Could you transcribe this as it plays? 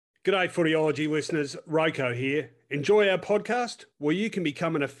G'day Footyology listeners, Roko here. Enjoy our podcast where you can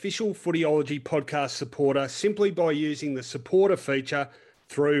become an official Footyology podcast supporter simply by using the supporter feature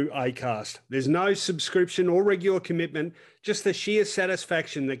through Acast. There's no subscription or regular commitment, just the sheer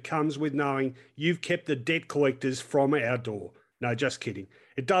satisfaction that comes with knowing you've kept the debt collectors from our door. No, just kidding.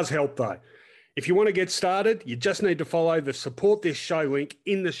 It does help though. If you want to get started, you just need to follow the support this show link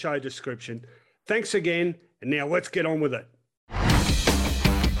in the show description. Thanks again, and now let's get on with it.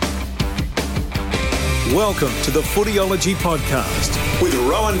 Welcome to the Footyology Podcast with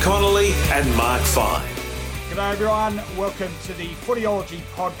Rowan Connolly and Mark Fine. G'day everyone, welcome to the Footyology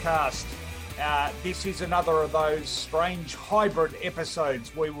Podcast. This is another of those strange hybrid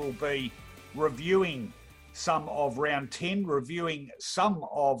episodes. We will be reviewing some of round 10, reviewing some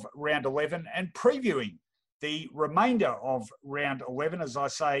of round 11 and previewing the remainder of round 11. As I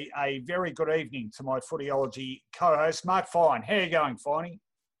say, a very good evening to my Footyology co-host, Mark Fine. How are you going, Finey?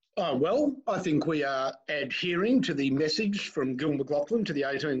 Well, I think we are adhering to the message from Gil McLachlan to the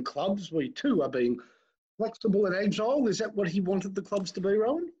 18 clubs. We too are being flexible and agile. Is that what he wanted the clubs to be,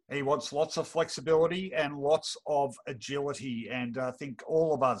 Rowan? He wants lots of flexibility and lots of agility. And I think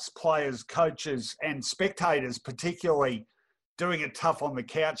all of us, players, coaches and spectators particularly, doing it tough on the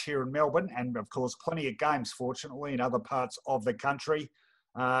couch here in Melbourne, and of course plenty of games, fortunately, in other parts of the country.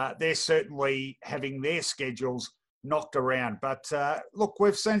 They're certainly having their schedules knocked around. But look,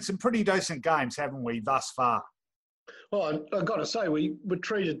 we've seen some pretty decent games, haven't we, thus far? Well, I've got to say, we were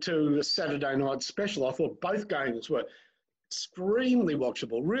treated to a Saturday night special. I thought both games were extremely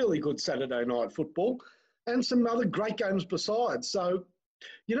watchable, really good Saturday night football, and some other great games besides. So,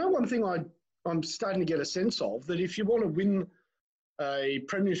 you know, one thing I'm starting to get a sense of, that if you want to win a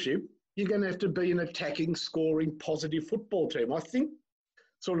premiership, you're going to have to be an attacking, scoring, positive football team. I think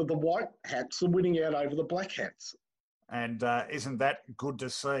sort of the white hats are winning out over the black hats. And isn't that good to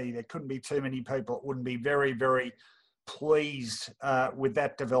see? There couldn't be too many people that wouldn't be very, very pleased with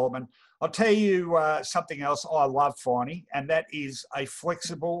that development. I'll tell you something else I love, Finey, and that is a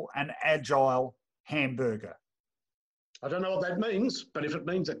flexible and agile hamburger. I don't know what that means, but if it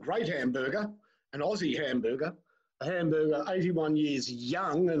means a great hamburger, an Aussie hamburger, a hamburger 81 years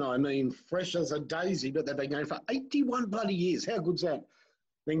young, and I mean fresh as a daisy, but they've been going for 81 bloody years. How good's that?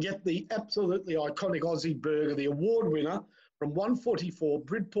 Then get the absolutely iconic Aussie burger, the award winner from 144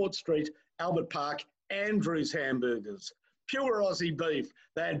 Bridport Street, Albert Park, Andrews Hamburgers. Pure Aussie beef,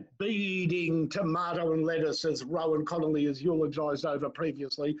 that beading tomato and lettuce, as Rowan Connolly has eulogised over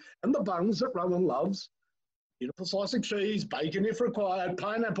previously, and the buns that Rowan loves. Beautiful slice of cheese, bacon if required,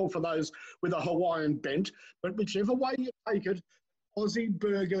 pineapple for those with a Hawaiian bent, but whichever way you take it, Aussie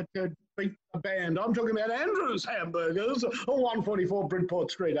burger to beat the band. I'm talking about Andrews Hamburgers on 144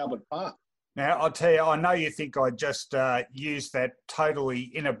 Bridport Street, Albert Park. Now, I'll tell you, I know you think I just used that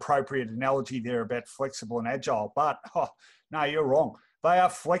totally inappropriate analogy there about flexible and agile, but no, you're wrong. They are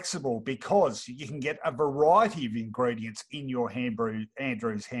flexible because you can get a variety of ingredients in your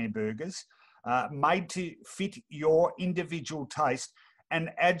Andrews hamburgers made to fit your individual taste. And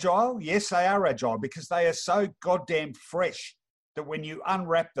agile, yes, they are agile because they are so goddamn fresh that when you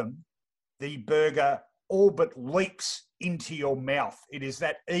unwrap them, the burger all but leaps into your mouth. It is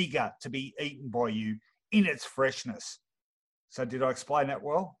that eager to be eaten by you in its freshness. So did I explain that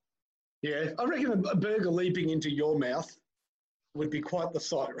well? Yeah, I reckon a burger leaping into your mouth would be quite the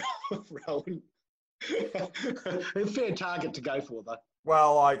sight, Rowan. A fair target to go for, though.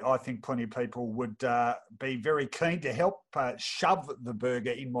 Well, I think plenty of people would be very keen to help shove the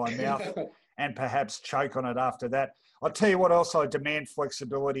burger in my mouth and perhaps choke on it after that. I'll tell you what else I demand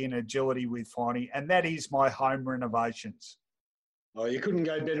flexibility and agility with, Finey, and that is my home renovations. Oh, you couldn't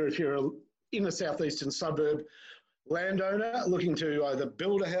go better if you're in a southeastern suburb landowner looking to either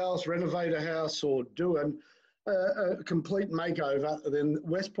build a house, renovate a house, or do a complete makeover. Then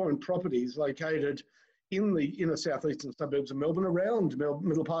West Point Properties, located in the inner southeastern suburbs of Melbourne, around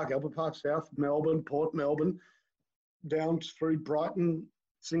Middle Park, Albert Park South, Melbourne, Port Melbourne, down through Brighton,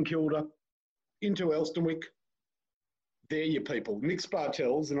 St Kilda, into Elstonwick. There you people. Nick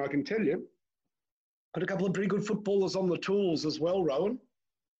Spartels, and I can tell you, got a couple of pretty good footballers on the tools as well, Rowan.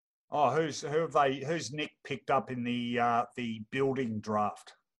 Oh, who's Nick picked up in the building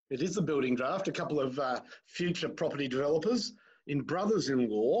draft? It is the building draft. A couple of future property developers in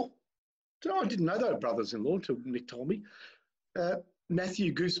brothers-in-law. I didn't know they were brothers-in-law until Nick told me.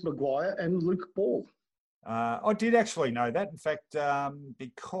 Matthew Goose Maguire and Luke Ball. I did actually know that, in fact,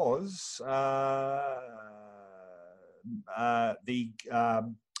 because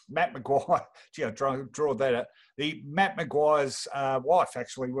Matt Maguire, gee, I draw that out. Matt Maguire's wife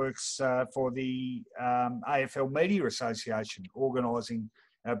actually works for the AFL Media Association, organising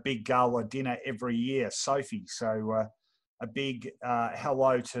a big gala dinner every year, Sophie. So a big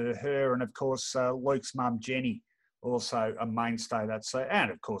hello to her. And, of course, Luke's mum, Jenny, also a mainstay.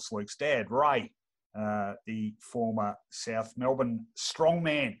 And, of course, Luke's dad, Ray, the former South Melbourne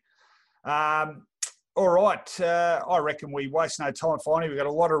strongman. All right, I reckon we waste no time finally. We've got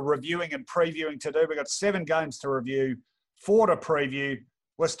a lot of reviewing and previewing to do. We've got 7 games to review, 4 to preview.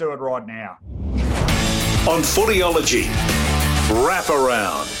 Let's do it right now. On Footyology, wrap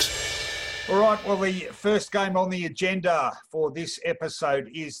around. All right, well, the first game on the agenda for this episode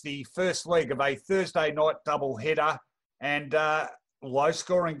is the first leg of a Thursday night doubleheader, and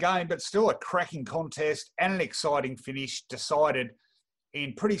low-scoring game, but still a cracking contest and an exciting finish decided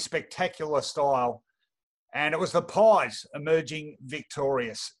in pretty spectacular style. And it was the Pies emerging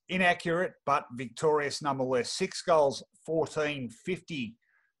victorious. Inaccurate, but victorious nonetheless. 6 goals, 14-50,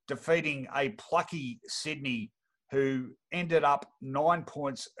 defeating a plucky Sydney, who ended up 9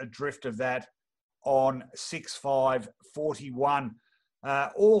 points adrift of that on 6-5-41.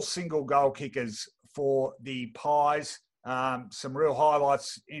 All single goal kickers for the Pies. Some real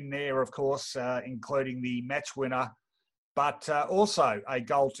highlights in there, of course, including the match winner, but also a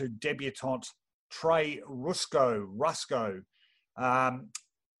goal to debutant Trey Rusco.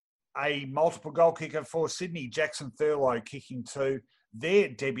 A multiple goal kicker for Sydney, Jackson Thurlow, kicking 2. Their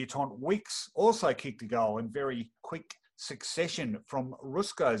debutant, Wicks, also kicked a goal in very quick succession from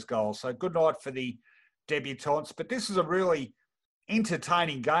Rusco's goal. So good night for the debutants. But this is a really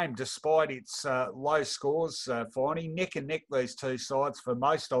entertaining game despite its low scores, Finey. Neck and neck, these two sides for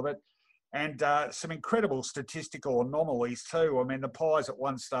most of it. And some incredible statistical anomalies too. I mean, the Pies at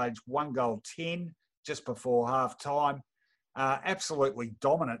one stage, 1 goal 10 just before half-time. Absolutely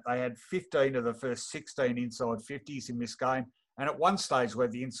dominant. They had 15 of the first 16 inside 50s in this game. And at one stage where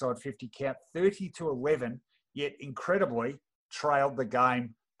the inside 50 count 30-11, yet incredibly trailed the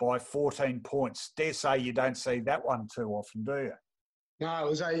game by 14 points. Dare say you don't see that one too often, do you? No, it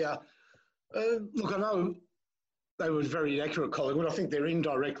was look, I know they were very inaccurate, Collingwood. I think their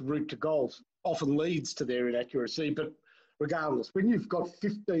indirect route to goals often leads to their inaccuracy. But regardless, when you've got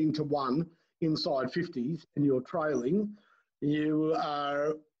 15-1 inside 50s and you're trailing, you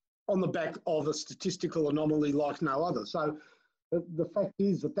are on the back of a statistical anomaly like no other. So the fact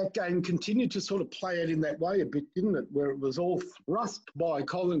is that game continued to sort of play out in that way a bit, didn't it? Where it was all thrust by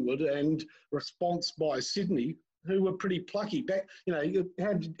Collingwood and response by Sydney, who were pretty plucky. How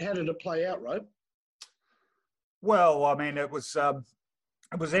did it play out, Rope? Well, I mean, it was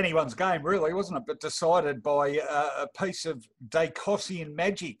anyone's game, really, wasn't it? But decided by a piece of Dacosian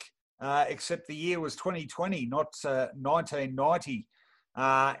magic, except the year was 2020, not 1990.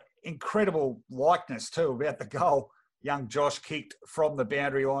 Incredible likeness, too, about the goal young Josh kicked from the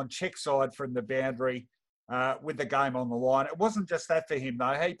boundary line, check side from the boundary with the game on the line. It wasn't just that for him,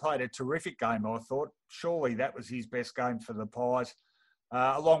 though. He played a terrific game, I thought. Surely that was his best game for the Pies.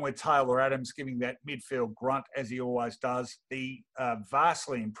 Along with Taylor Adams giving that midfield grunt, as he always does. The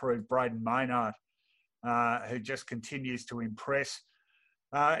vastly improved Braden Maynard, who just continues to impress.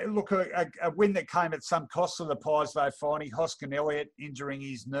 Look, a win that came at some cost to the Pies, though, Finey. Hoskin Elliott injuring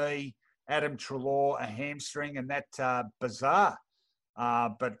his knee, Adam Treloar a hamstring, and that bizarre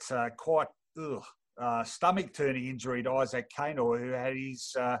but quite stomach-turning injury to Isaac Kanor, who had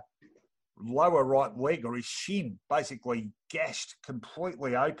his lower right leg or his shin basically gashed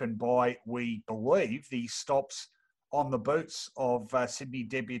completely open by, we believe, the stops on the boots of Sydney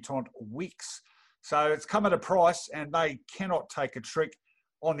debutant Wicks. So it's come at a price, and they cannot take a trick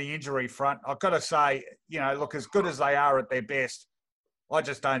on the injury front. I've got to say, look, as good as they are at their best, I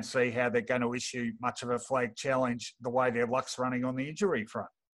just don't see how they're going to issue much of a flag challenge the way their luck's running on the injury front.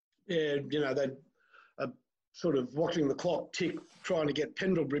 Yeah, they're sort of watching the clock tick, trying to get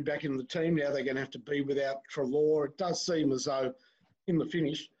Pendlebury back in the team. Now they're going to have to be without Treloar. It does seem as though in the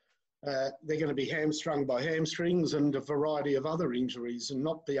finish they're going to be hamstrung by hamstrings and a variety of other injuries and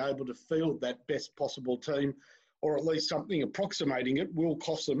not be able to field that best possible team, or at least something approximating it, will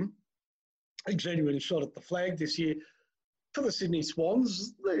cost them a genuine shot at the flag this year. For the Sydney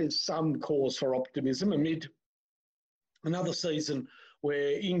Swans, there's some cause for optimism amid another season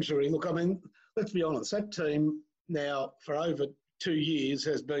where injury... Look, I mean, let's be honest, that team now for over 2 years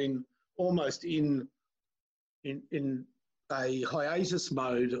has been almost in a hiatus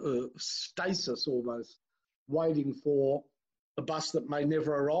mode, stasis almost, waiting for a bus that may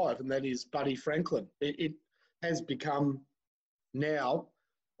never arrive, and that is Buddy Franklin. It has become now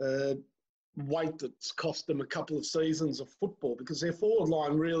weight that's cost them a couple of seasons of football because their forward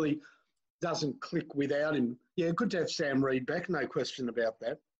line really doesn't click without him. Yeah, good to have Sam Reid back, no question about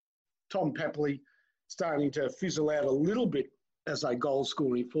that. Tom Papley starting to fizzle out a little bit as a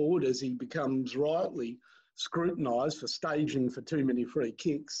goal-scoring forward, as he becomes rightly scrutinised for staging for too many free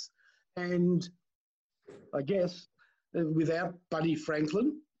kicks. And I guess without Buddy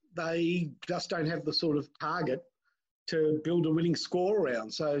Franklin, they just don't have the sort of target to build a winning score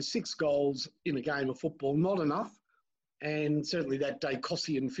around. So 6 goals in a game of football, not enough. And certainly that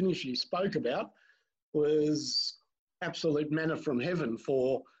Dacossian finish you spoke about was absolute manna from heaven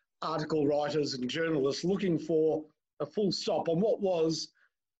for article writers and journalists looking for a full stop on what was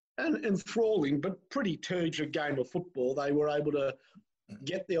an enthralling but pretty turgid game of football. They were able to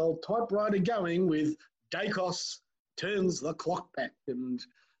get the old typewriter going with Dacos turns the clock back, and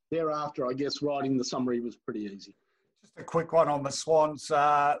thereafter, I guess, writing the summary was pretty easy. Just a quick one on the Swans.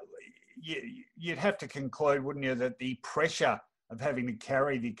 You'd have to conclude, wouldn't you, that the pressure of having to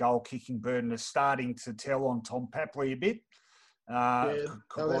carry the goal-kicking burden is starting to tell on Tom Papley a bit. That's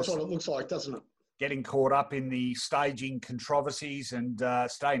what it looks like, doesn't it? Getting caught up in the staging controversies and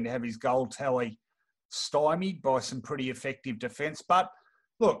starting to have his goal tally stymied by some pretty effective defence. But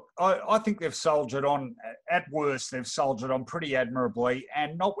look, I think they've soldiered on, at worst, they've soldiered on pretty admirably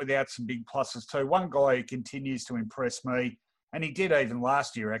and not without some big pluses too. One guy who continues to impress me, and he did even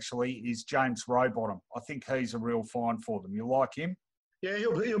last year actually, is James Rowbottom. I think he's a real find for them. You like him? Yeah,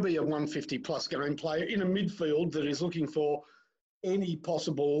 he'll be a 150-plus game player in a midfield that is looking for any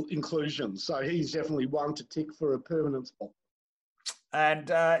possible inclusion. So he's definitely one to tick for a permanent spot. And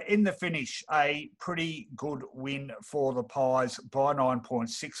in the finish, a pretty good win for the Pies by 9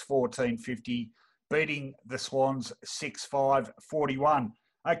 points, 6-14-50, beating the Swans 6-5-41.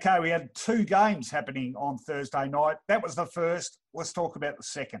 Okay, we had 2 games happening on Thursday night. That was the first. Let's talk about the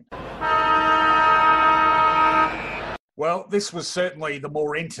second. Well, this was certainly the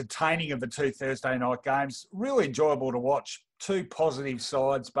more entertaining of the 2 Thursday night games. Really enjoyable to watch. 2 positive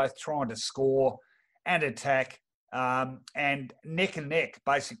sides, both trying to score and attack. And neck and neck,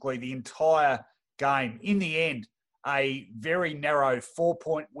 basically, the entire game. In the end, a very narrow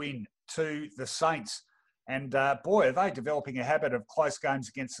 4-point win to the Saints. And boy, are they developing a habit of close games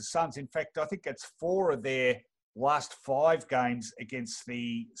against the Suns. In fact, I think it's 4 of their last 5 games against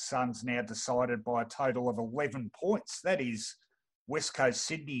the Suns now decided by a total of 11 points. That is West Coast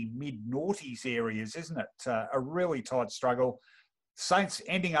Sydney mid-noughties areas, isn't it? A really tight struggle. Saints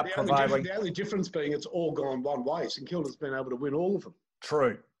ending up prevailing. The only difference being it's all gone one way. St Kilda's been able to win all of them.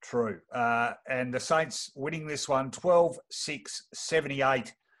 True. And the Saints winning this one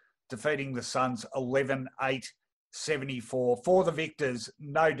 12-6-78, defeating the Suns 11-8-74. For the victors,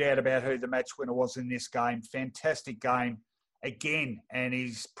 no doubt about who the match winner was in this game. Fantastic game again, and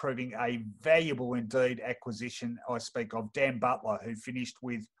he's proving a valuable indeed acquisition. I speak of Dan Butler, who finished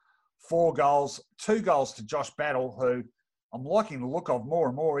with 4 goals, 2 goals to Josh Battle, who I'm liking the look of more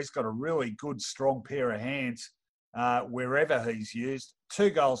and more. He's got a really good, strong pair of hands wherever he's used.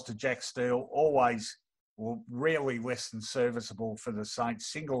 2 goals to Jack Steele, always, well, rarely less than serviceable for the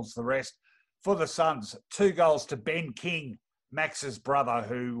Saints. Singles the rest. For the Suns, 2 goals to Ben King, Max's brother,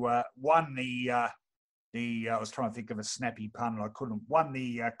 who won I was trying to think of a snappy pun and I couldn't, won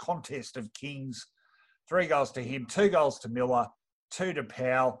the contest of Kings. 3 goals to him, 2 goals to Miller, 2 to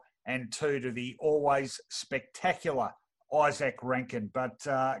Powell, and 2 to the always spectacular Isaac Rankin. But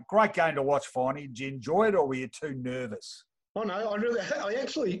great game to watch, Finey. Did you enjoy it or were you too nervous? Oh, no, I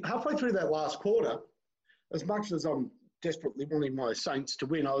actually, halfway through that last quarter, as much as I'm desperately wanting my Saints to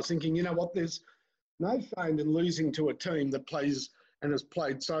win, I was thinking, you know what, there's no shame in losing to a team that plays and has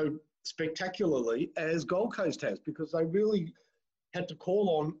played so spectacularly as Gold Coast has, because they really had to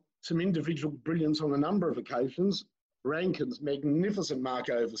call on some individual brilliance on a number of occasions. Rankin's magnificent mark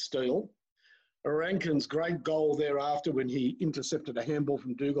over Steele. Rankin's great goal thereafter when he intercepted a handball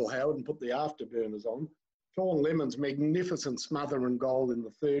from Dougal Howard and put the afterburners on. Sean Lemon's magnificent smother and goal in the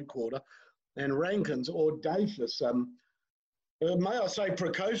 3rd quarter. And Rankin's audacious, may I say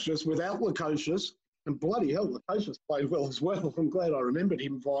precocious without Lukosius, and bloody hell, Lukosius played well as well. I'm glad I remembered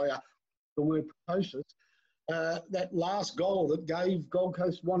him via the word precocious. That last goal that gave Gold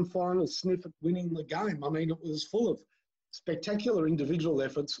Coast one final sniff at winning the game. I mean, it was full of spectacular individual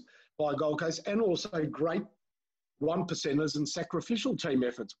efforts by Gold Coast and also great 1%ers and sacrificial team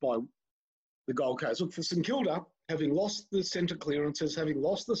efforts by the Gold Coast. Look, for St Kilda, having lost the centre clearances, having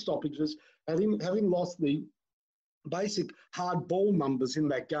lost the stoppages, having lost the basic hard ball numbers in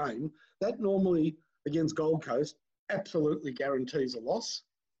that game, that normally against Gold Coast absolutely guarantees a loss.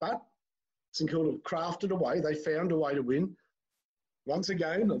 But St Kilda crafted a way. They found a way to win. Once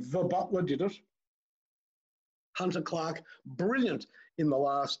again, the Butler did it. Hunter Clark, brilliant in the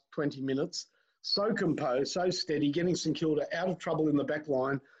last 20 minutes. So composed, so steady, getting St Kilda out of trouble in the back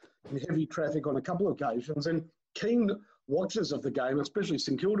line in heavy traffic on a couple of occasions. And keen watchers of the game, especially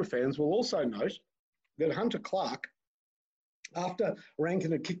St Kilda fans, will also note that Hunter Clark, after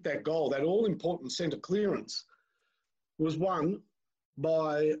Rankin had kicked that goal, that all-important centre clearance was won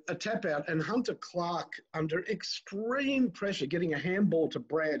by a tap out, and Hunter Clark, under extreme pressure, getting a handball to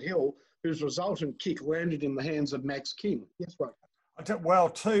Brad Hill, whose resultant kick landed in the hands of Max King. Yes, right. Well,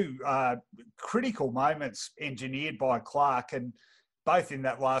 two critical moments engineered by Clark, and both in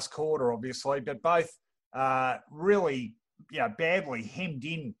that last quarter, obviously, but both really, badly hemmed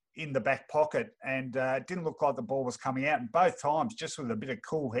in the back pocket, and it didn't look like the ball was coming out. And both times, just with a bit of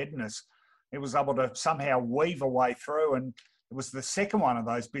cool-headedness, it was able to somehow weave a way through. And it was the second one of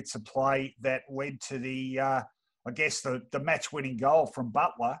those bits of play that led to the match-winning goal from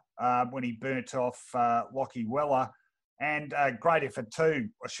Butler when he burnt off Lockie Weller. And a great effort too,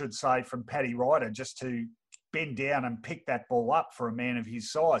 I should say, from Paddy Ryder, just to bend down and pick that ball up for a man of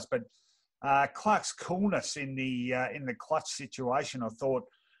his size. But Clark's coolness in the clutch situation, I thought,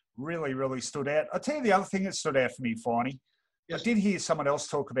 really, really stood out. I'll tell you the other thing that stood out for me, Finey. Yes. I did hear someone else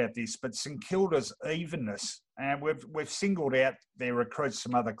talk about this, but St Kilda's evenness, and we've singled out their recruits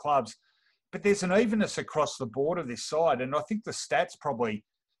from other clubs, but there's an evenness across the board of this side, and I think the stats probably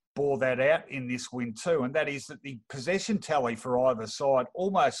bore that out in this win too, and that is that the possession tally for either side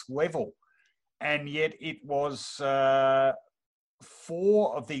almost level, and yet it was 4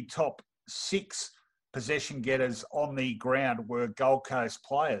 of the top 6 possession getters on the ground were Gold Coast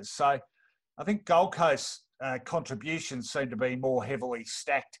players. So I think Gold Coast contributions seem to be more heavily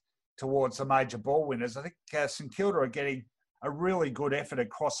stacked towards the major ball winners. I think St Kilda are getting a really good effort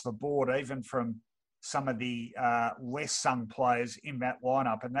across the board, even from some of the less sung players in that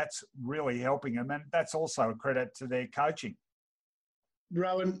lineup, and that's really helping them. And that's also a credit to their coaching.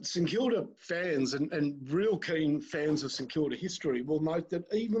 Rowan, St Kilda fans and real keen fans of St Kilda history will note that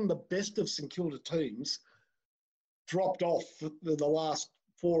even the best of St Kilda teams dropped off the last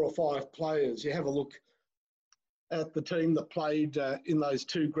 4 or 5 players. You have a look at the team that played in those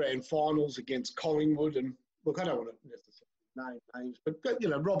 2 grand finals against Collingwood, and look, I don't want to necessarily name names, but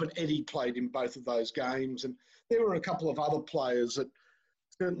Robert Eddy played in both of those games, and there were a couple of other players that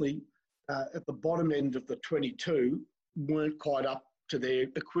certainly at the bottom end of the 22 weren't quite up to their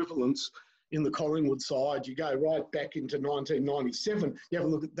equivalents in the Collingwood side. You go right back into 1997, you have a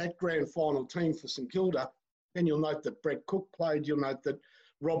look at that grand final team for St Kilda, and you'll note that Brett Cook played, you'll note that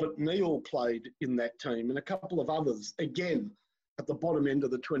Robert Neal played in that team, and a couple of others, again, at the bottom end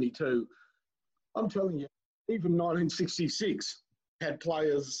of the 22. I'm telling you, even 1966 had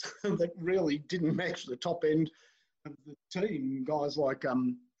players that really didn't match the top end of the team. Guys like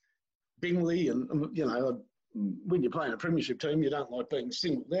Bingley and, when you're playing a premiership team, you don't like being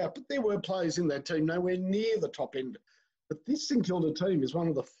singled out, but there were players in that team nowhere near the top end. But this St Kilda team is one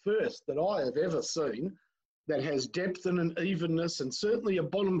of the first that I have ever seen that has depth and an evenness, and certainly a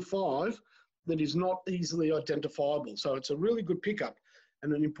bottom 5 that is not easily identifiable. So it's a really good pickup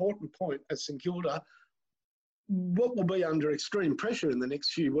and an important point as St Kilda, what will be under extreme pressure in the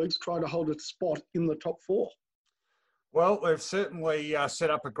next few weeks, try to hold its spot in the top 4. Well, they've certainly set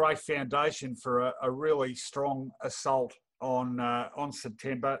up a great foundation for a really strong assault on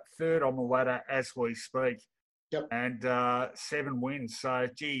September. 3rd on the ladder as we speak. Yep. And 7 wins. So,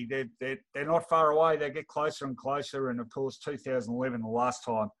 gee, they're not far away. They get closer and closer. And, of course, 2011, the last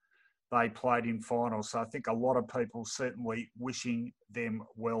time they played in finals. So I think a lot of people certainly wishing them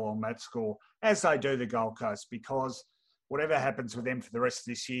well on that score, as they do the Gold Coast, because whatever happens with them for the rest of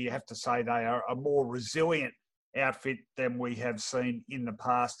this year, you have to say they are a more resilient outfit than we have seen in the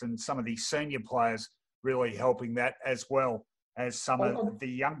past, and some of the senior players really helping that as well as some of the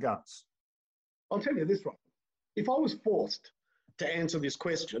young guns. I'll tell you this, right. If I was forced to answer this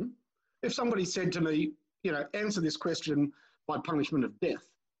question, if somebody said to me, answer this question by punishment of death,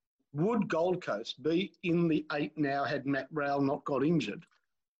 would Gold Coast be in the 8 now had Matt Rowell not got injured?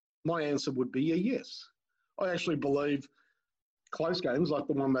 My answer would be a yes. I actually believe close games like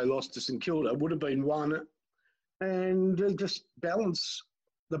the one they lost to St Kilda would have been won, and just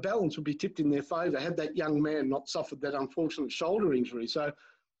the balance would be tipped in their favour had that young man not suffered that unfortunate shoulder injury. So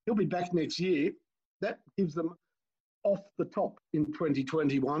he'll be back next year. That gives them off the top in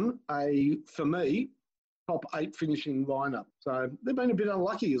 2021, for me, top 8 finishing lineup. So they've been a bit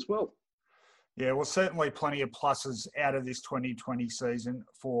unlucky as well. Yeah, well, certainly plenty of pluses out of this 2020 season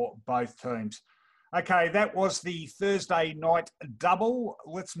for both teams. Okay, that was the Thursday night double.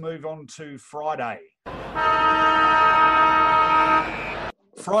 Let's move on to Friday.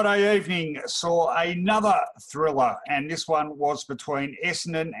 Friday evening saw another thriller, and this one was between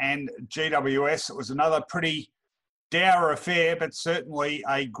Essendon and GWS. It was another pretty dour affair, but certainly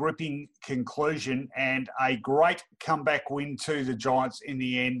a gripping conclusion and a great comeback win to the Giants in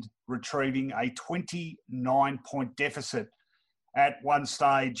the end, retrieving a 29-point deficit at one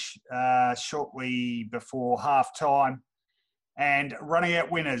stage shortly before half-time and running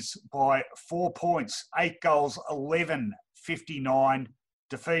out winners by 4 points, 8 goals, 11-59,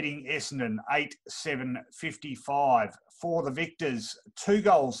 defeating Essendon 8-7-55. For the victors, 2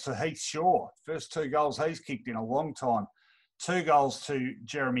 goals to Heath Shaw. First 2 goals he's kicked in a long time. 2 goals to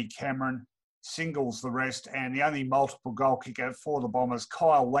Jeremy Cameron, singles the rest, and the only multiple goal kicker for the Bombers,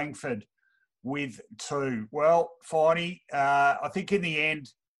 Kyle Langford, with 2. Well, Finey, I think in the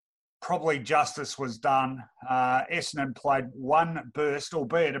end, probably justice was done. Essendon played one burst,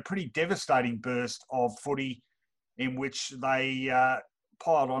 albeit a pretty devastating burst of footy in which they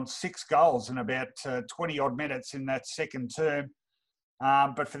piled on 6 goals in about 20-odd minutes in that second term.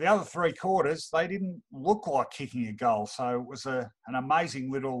 But for the other 3 quarters, they didn't look like kicking a goal. So it was an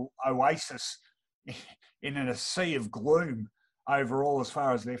amazing little oasis in a sea of gloom overall as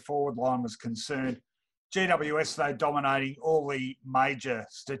far as their forward line was concerned. GWS, though, dominating all the major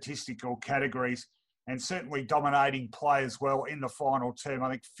statistical categories and certainly dominating play as well in the final term.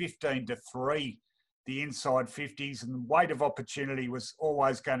 I think 15-3, the inside 50s, and the weight of opportunity was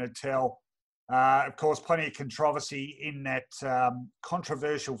always going to tell. Of course, plenty of controversy in that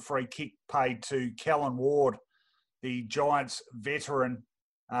controversial free kick paid to Kellen Ward, the Giants veteran,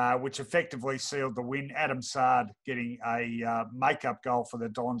 which effectively sealed the win. Adam Sard getting a make-up goal for the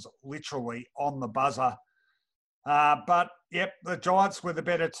Dons, literally on the buzzer. But, yep, the Giants were the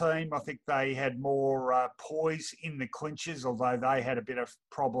better team. I think they had more poise in the clinches, although they had a bit of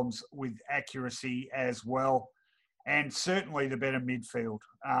problems with accuracy as well. And certainly the better midfield.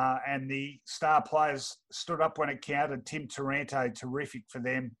 And the star players stood up when it counted. Tim Taranto, terrific for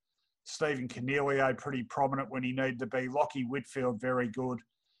them. Stephen Cornelio, pretty prominent when he needed to be. Lockie Whitfield, very good.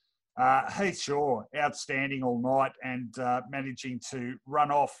 Heath Shaw, outstanding all night and managing to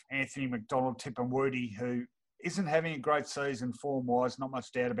run off Anthony McDonald-Tipungwuti, who isn't having a great season form-wise, not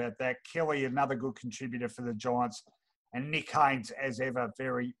much doubt about that. Kelly, another good contributor for the Giants. And Nick Haynes, as ever,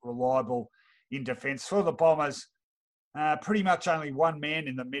 very reliable in defence. For the Bombers, pretty much only one man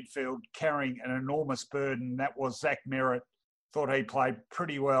in the midfield carrying an enormous burden. That was Zach Merritt. Thought he played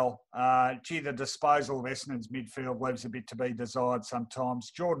pretty well. The disposal of Essendon's midfield leaves a bit to be desired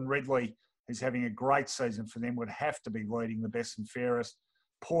sometimes. Jordan Ridley, who's having a great season for them, would have to be leading the best and fairest.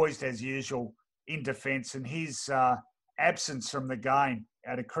 Poised as usual in defence, and his absence from the game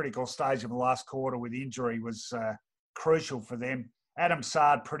at a critical stage of the last quarter with injury was crucial for them. Adam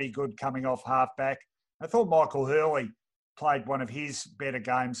Sard, pretty good coming off half-back. I thought Michael Hurley played one of his better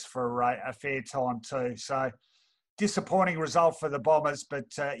games for a fair time too. So disappointing result for the Bombers, but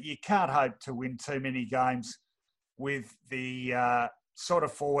you can't hope to win too many games with the sort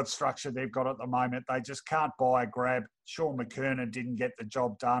of forward structure they've got at the moment. They just can't buy a grab. Sean McKernan didn't get the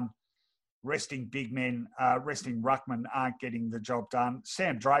job done. Resting big men, resting ruckmen aren't getting the job done.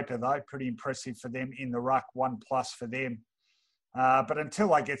 Sam Draper, though, pretty impressive for them in the ruck, 1+ for them. But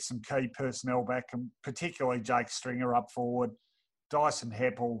until they get some key personnel back, and particularly Jake Stringer up forward, Dyson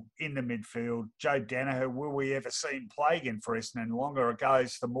Heppel in the midfield, Joe Danaher, will we ever see him play again for Essendon? The longer it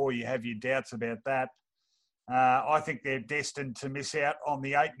goes, the more you have your doubts about that. I think they're destined to miss out on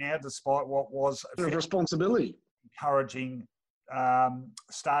the 8 now, despite what was a responsibility. Encouraging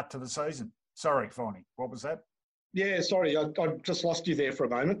start to the season. Sorry, Finey, what was that? Yeah, sorry, I just lost you there for a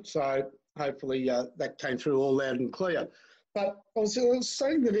moment. So hopefully that came through all loud and clear. But I was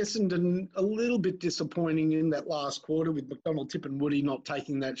saying that Essendon a little bit disappointing in that last quarter with McDonald-Tipungwuti not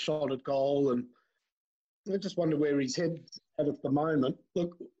taking that shot at goal. And I just wonder where his head's at the moment.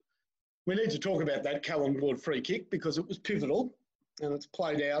 Look, we need to talk about that Callum Ward free kick because it was pivotal and it's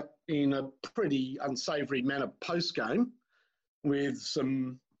played out in a pretty unsavoury manner post-game with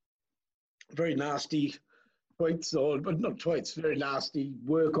some very nasty tweets, or not tweets, very nasty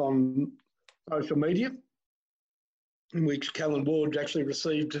work on social media, in which Callum Ward actually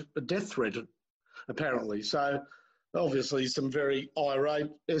received a death threat, apparently. So obviously some very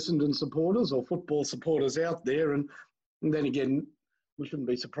irate Essendon supporters or football supporters out there. And then again, we shouldn't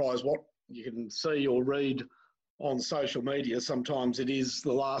be surprised what you can see or read on social media. Sometimes it is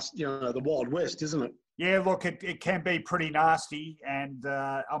the last, the Wild West, isn't it? Yeah, look, it can be pretty nasty. And,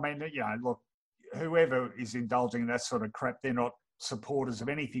 look, whoever is indulging in that sort of crap, they're not supporters of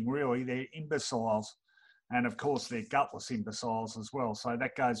anything, really. They're imbeciles. And, of course, they're gutless imbeciles as well. So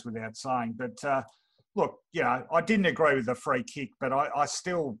that goes without saying. But, look, I didn't agree with the free kick, but I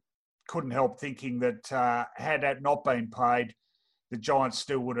still couldn't help thinking that had that not been paid, the Giants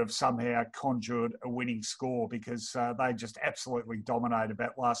still would have somehow conjured a winning score because they just absolutely dominated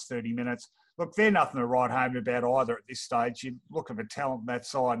that last 30 minutes. Look, they're nothing to write home about either at this stage. You look at the talent on that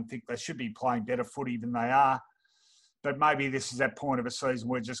side and think they should be playing better footy than they are. But maybe this is that point of a season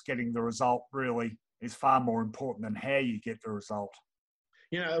where just getting the result really is far more important than how you get the result.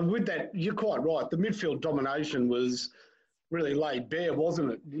 You know, with that, you're quite right. The midfield domination was really laid bare,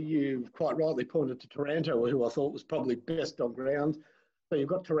 wasn't it? You quite rightly pointed to Taranto, who I thought was probably best on ground. So you've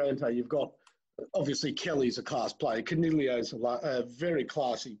got Taranto, you've got, obviously, Kelly's a class player. Caniglio's a very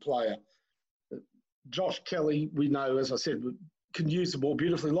classy player. Josh Kelly, we know, as I said, can use the ball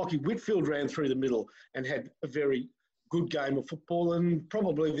beautifully. Lockie Whitfield ran through the middle and had a very good game of football, and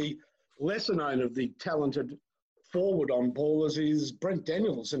probably the lesser known of the talented forward on ballers is Brent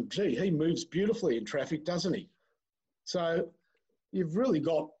Daniels, and gee, he moves beautifully in traffic, doesn't he? So you've really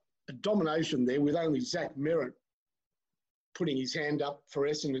got a domination there with only Zach Merritt putting his hand up for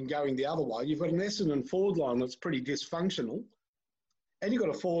Essendon going the other way. You've got an Essendon forward line that's pretty dysfunctional, and you've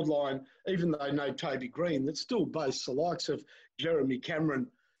got a forward line, even though no Toby Green, that still boasts the likes of Jeremy Cameron,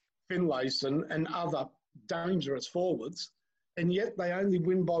 Finlayson and other dangerous forwards, and yet they only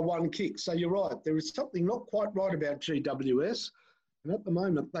win by one kick. So you're right, there is something not quite right about GWS, and at the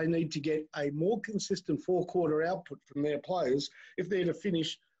moment they need to get a more consistent four-quarter output from their players if they're to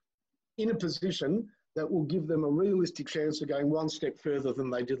finish in a position that will give them a realistic chance of going one step further than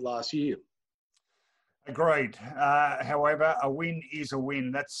they did last year. Agreed. However, a win is a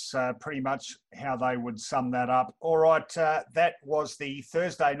win. That's pretty much how they would sum that up. All right, that was the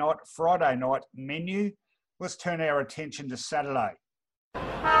Thursday night, Friday night menu. Let's turn our attention to Saturday.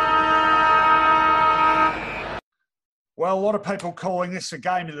 Well, a lot of people calling this a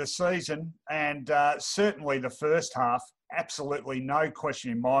game of the season, and certainly the first half, absolutely no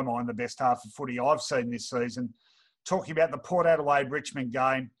question in my mind, the best half of footy I've seen this season. Talking about the Port Adelaide-Richmond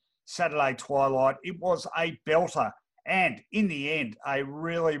game, Saturday twilight, it was a belter, and in the end, a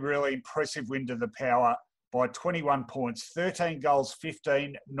really, really impressive win to the Power by 21 points, 13 goals,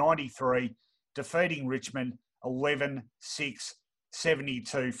 15, 93, defeating Richmond 11-6,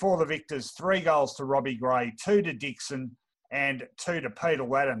 72. For the Victors, 3 goals to Robbie Gray, 2 to Dixon, and 2 to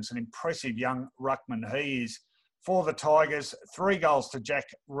Peter Adams, an impressive young ruckman he is. For the Tigers, 3 goals to Jack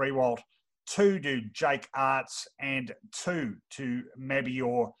Rewalt, 2 to Jake Arts, and 2 to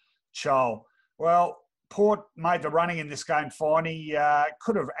Mabior Chol. Well, Port made the running in this game fine. He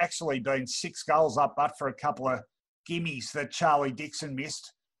could have actually been 6 goals up, but for a couple of gimmies that Charlie Dixon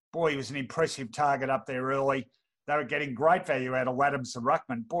missed. Boy, he was an impressive target up there early. They were getting great value out of Adams, the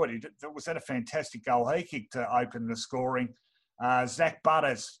ruckman. Boy, was that a fantastic goal he kicked to open the scoring. Zach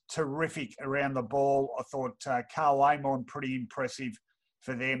Butters, terrific around the ball. I thought Carl Amon, pretty impressive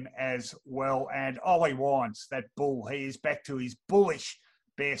for them as well. And Ollie Wines, that bull, he is back to his bullish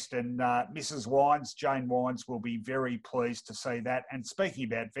best. And Mrs. Wines, Jane Wines, will be very pleased to see that. And speaking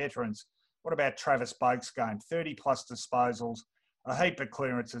about veterans, what about Travis Boak's game? 30-plus disposals, a heap of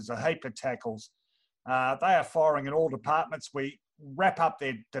clearances, a heap of tackles. They are firing in all departments. We wrap up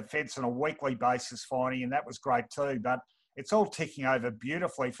their defence on a weekly basis, Finey, and that was great too. But it's all ticking over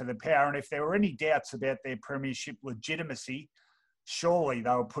beautifully for the Power. And if there were any doubts about their premiership legitimacy, surely they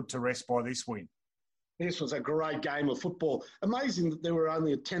were put to rest by this win. This was a great game of football. Amazing that there were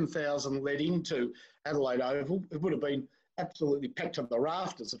only 10,000 let into Adelaide Oval. It would have been absolutely packed to the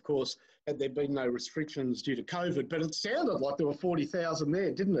rafters, of course, had there been no restrictions due to COVID. But it sounded like there were 40,000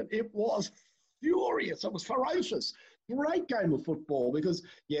 there, didn't it? It was furious. It was ferocious. Great game of football because,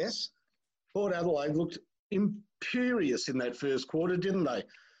 yes, Port Adelaide looked imperious in that first quarter, didn't they?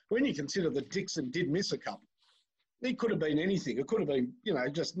 When you consider that Dixon did miss a couple, it could have been anything. It could have been,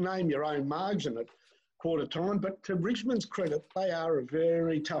 just name your own margin at quarter time. But to Richmond's credit, they are a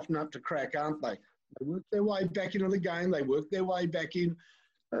very tough nut to crack, aren't they? They worked their way back into the game. They worked their way back in,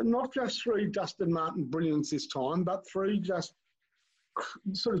 not just through Dustin Martin brilliance this time, but through just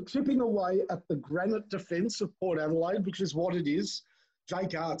sort of chipping away at the granite defence of Port Adelaide, which is what it is.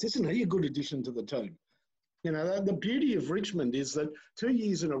 Jake Arts, isn't he a good addition to the team? The beauty of Richmond is that 2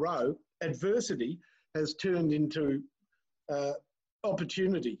 years in a row, adversity has turned into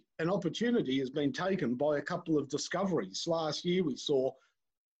opportunity. And opportunity has been taken by a couple of discoveries. Last year, we saw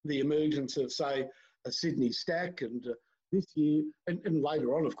the emergence of, say, a Sydney Stack, and this year, and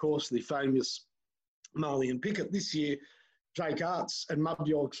later on, of course, the famous Marlian Pickett. This year, Jake Arts and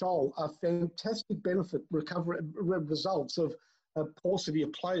Mabior Chol are fantastic benefit results of a paucity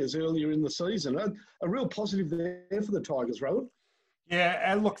of players earlier in the season. A real positive there for the Tigers, Rowan. Yeah,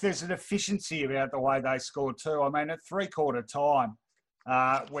 and look, there's an efficiency about the way they scored too. I mean, at three-quarter time,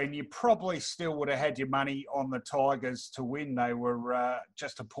 when you probably still would have had your money on the Tigers to win. They were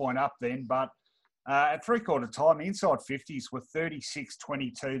just a point up then, but at three-quarter time, the inside 50s were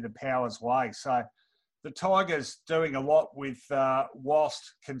 36-22 the Power's way. So the Tigers doing a lot with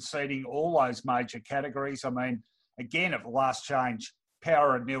whilst conceding all those major categories. I mean, again, at the last change,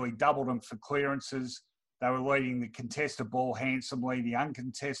 Power had nearly doubled them for clearances. They were leading the contested ball handsomely, the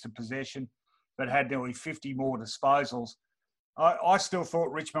uncontested possession, but had nearly 50 more disposals. I still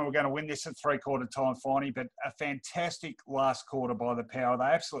thought Richmond were going to win this at three-quarter time finally, but a fantastic last quarter by the Power. They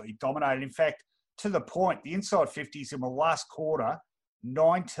absolutely dominated. In fact, to the point, the inside 50s in the last quarter,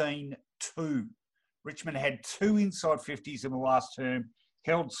 19-2. Richmond had 2 inside 50s in the last term,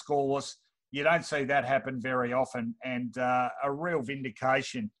 held scoreless. You don't see that happen very often, and a real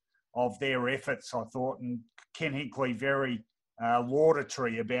vindication of their efforts, I thought. And Ken Hinkley very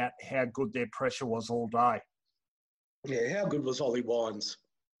laudatory about how good their pressure was all day. Yeah, how good was Ollie Wines?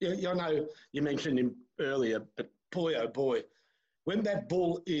 Yeah, I know you mentioned him earlier, but boy, oh boy, when that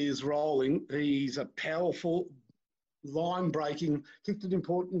ball is rolling, he's a powerful, line-breaking, kicked an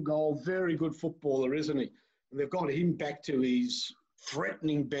important goal, very good footballer, isn't he? And they've got him back to his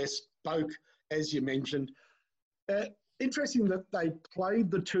threatening best, Boak, as you mentioned. Interesting that they played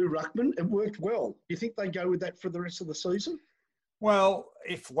the 2 ruckmen. It worked well. Do you think they go with that for the rest of the season? Well,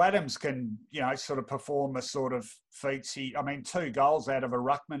 if Laddams can, sort of perform a sort of feats, 2 goals out of a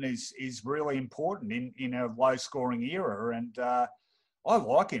ruckman is really important in a low-scoring era. And I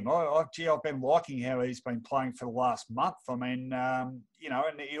like him. I've been liking how he's been playing for the last month. I mean, and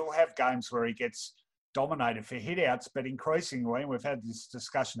he'll have games where he gets dominated for hit-outs, but increasingly, and we've had this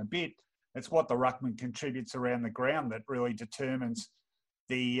discussion a bit, it's what the ruckman contributes around the ground that really determines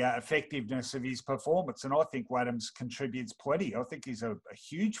the effectiveness of his performance. And I think Laddams contributes plenty. I think he's a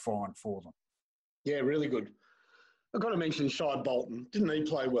huge find for them. Yeah, really good. I've got to mention Shai Bolton. Didn't he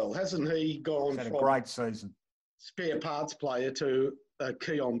play well? Hasn't he gone He's had from a great season spare parts player to a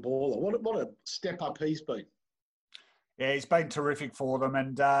key-on baller? What a step up he's been. Yeah, he's been terrific for them.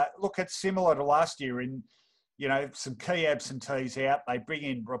 And look, it's similar to last year in, some key absentees out. They bring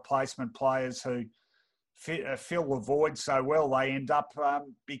in replacement players who fill the void so well. They end up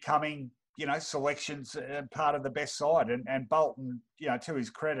becoming, selections part of the best side. And Bolton, to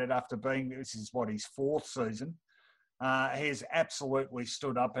his credit, after being, this is what, his 4th season, he has absolutely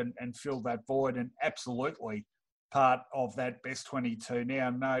stood up and filled that void, and absolutely part of that best 22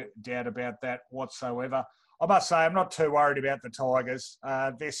 now. No doubt about that whatsoever. I must say, I'm not too worried about the Tigers.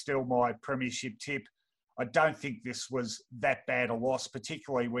 They're still my premiership tip. I don't think this was that bad a loss,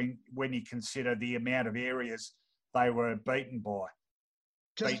 particularly when you consider the amount of areas they were beaten by.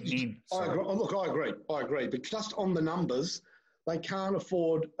 Beaten in. I agree. But just on the numbers, they can't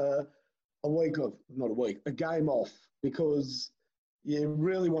afford a game off, because you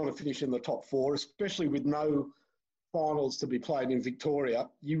really want to finish in the top 4, especially with no finals to be played in Victoria.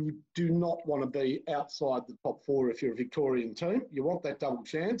 You do not want to be outside the top 4 if you're a Victorian team. You want that double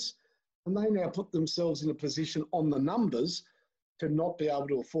chance. And they now put themselves in a position on the numbers to not be able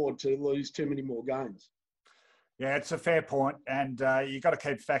to afford to lose too many more games. Yeah, it's a fair point. And you've got to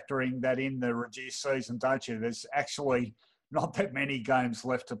keep factoring that in the reduced season, don't you? There's actually not that many games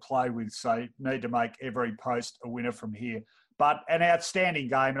left to play with, so you need to make every post a winner from here. But an outstanding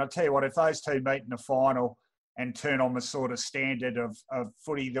game. And I'll tell you what, if those two meet in the final and turn on the sort of standard of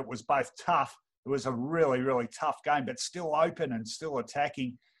footy that was both tough, it was a really, really tough game, but still open and still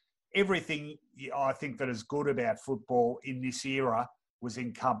attacking. Everything I think that is good about football in this era was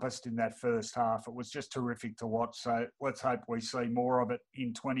encompassed in that first half. It was just terrific to watch. So let's hope we see more of it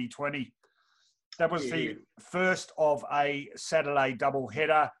in 2020. That was the first of a Saturday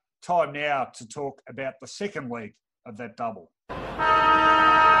doubleheader. Time now to talk about the second leg of that double.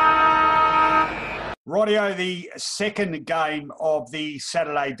 Rightio, the second game of the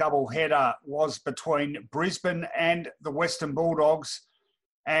Saturday doubleheader was between Brisbane and the Western Bulldogs.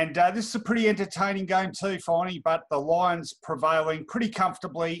 And this is a pretty entertaining game too, finally, but the Lions prevailing pretty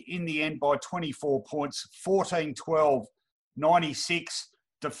comfortably in the end by 24 points, 14-12, 96,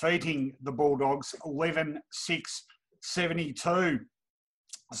 defeating the Bulldogs 11-6, 72.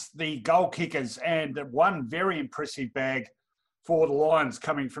 The goal kickers, and one very impressive bag for the Lions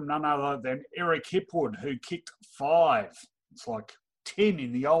coming from none other than Eric Hipwood, who kicked 5. It's like 10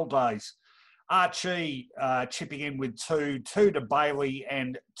 in the old days. Archie chipping in with 2 to Bailey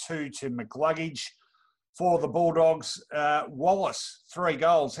and 2 to McLuggage. For the Bulldogs, Wallace, 3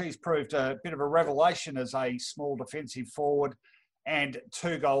 goals. He's proved a bit of a revelation as a small defensive forward, and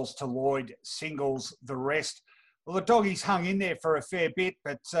 2 goals to Lloyd, singles the rest. Well, the Doggies hung in there for a fair bit,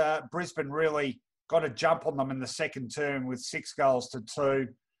 but Brisbane really got a jump on them in the second term with 6 goals to 2,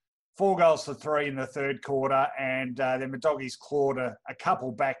 4 goals to 3 in the third quarter, and then the Doggies clawed a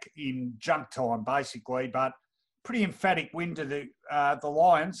couple back in junk time, basically. But pretty emphatic win to the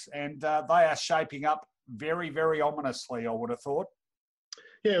Lions, and they are shaping up very, very ominously, I would have thought.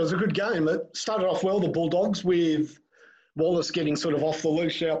 Yeah, it was a good game. It started off well, the Bulldogs, with Wallace getting sort of off the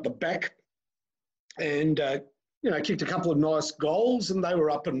leash out the back and, kicked a couple of nice goals, and they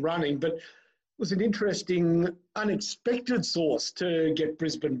were up and running. But it was an interesting, unexpected source to get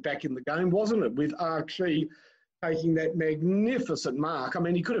Brisbane back in the game, wasn't it? With Archie taking that magnificent mark. I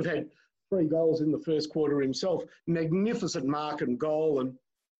mean, he could have had 3 goals in the first quarter himself. Magnificent mark and goal, and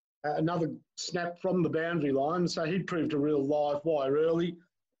another snap from the boundary line. So he proved a real live wire early.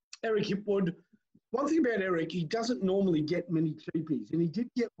 Eric Hipwood. One thing about Eric, he doesn't normally get many cheapies, and he did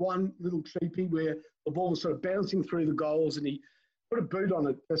get one little cheapie where the ball was sort of bouncing through the goals, and he put a boot on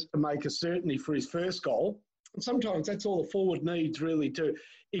it just to make a certainty for his first goal. And sometimes that's all the forward needs, really, to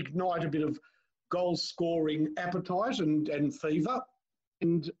ignite a bit of goal-scoring appetite and fever.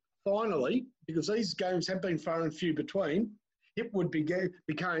 And finally, because these games have been far and few between, Hipwood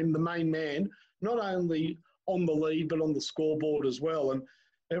became the main man, not only on the lead, but on the scoreboard as well. And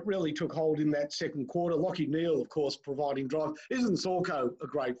it really took hold in that second quarter. Lachie Neale, of course, providing drive. Isn't Zorko a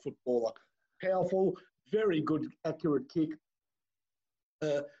great footballer? Powerful, very good, accurate kick.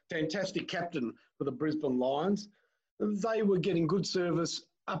 Fantastic captain for the Brisbane Lions. They were getting good service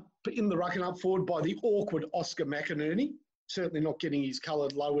up in the ruck and up forward by the awkward Oscar McInerney. Certainly not getting his colour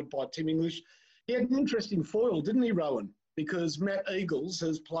lowered by Tim English. He had an interesting foil, didn't he, Rowan? Because Matt Eagles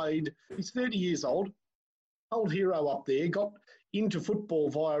has played, he's 30 years old hero up there, got into football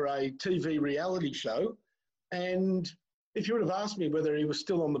via a TV reality show. And if you would have asked me whether he was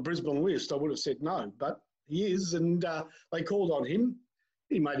still on the Brisbane list, I would have said no, but he is. And they called on him.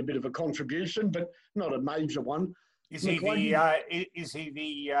 He made a bit of a contribution, but not a major one. Is he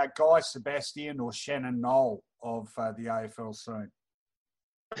the Guy Sebastian or Shannon Knoll of the AFL scene?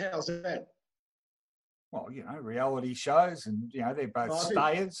 How's that? Well, reality shows, and they're both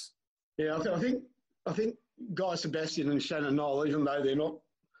stayers. I think Guy Sebastian and Shannon Knoll, even though they're not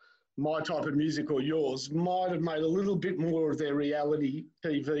my type of music or yours, might have made a little bit more of their reality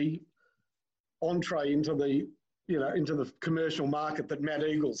TV entree into the commercial market that Matt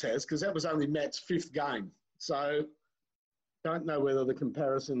Eagles has, because that was only Matt's 5th game. So don't know whether the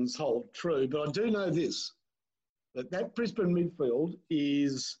comparisons hold true, but I do know this, that Brisbane midfield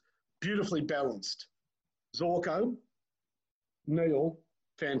is beautifully balanced. Zorko, Neale,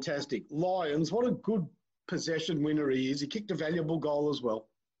 fantastic. Lions, what a good possession winner he is. He kicked a valuable goal as well.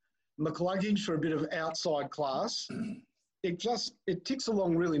 McCluggage for a bit of outside class. It ticks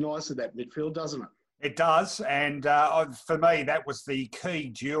along really nicely, that midfield, doesn't it? It does, and for me, that was the key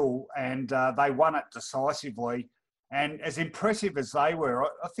duel, and they won it decisively. And as impressive as they were,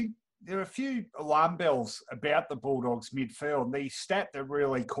 I think there are a few alarm bells about the Bulldogs midfield. The stat that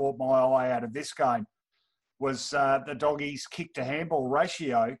really caught my eye out of this game was the Doggies kick to handball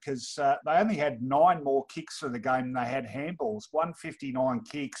ratio, because they only had 9 more kicks for the game than they had handballs. 159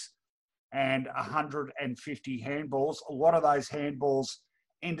 kicks and 150 handballs. A lot of those handballs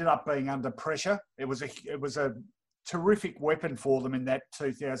ended up being under pressure. It was a terrific weapon for them in that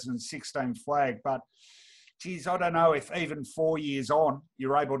 2016 flag. But, geez, I don't know if even 4 years on,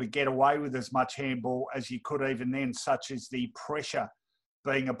 you're able to get away with as much handball as you could even then, such as the pressure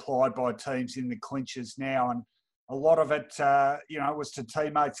being applied by teams in the clinches now. And a lot of it, was to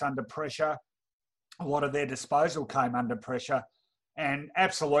teammates under pressure. A lot of their disposal came under pressure. And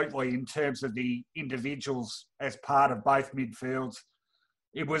absolutely, in terms of the individuals as part of both midfields,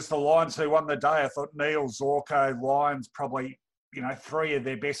 it was the Lions who won the day. I thought Neale, Zorko, Lions, probably, 3 of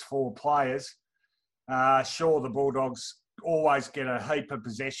their best 4 players. Sure, the Bulldogs always get a heap of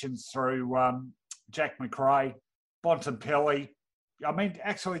possessions through Jack Macrae, Bontempelli. I mean,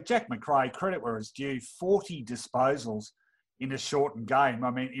 actually, Jack Macrae, credit where it's due, 40 disposals in a shortened game.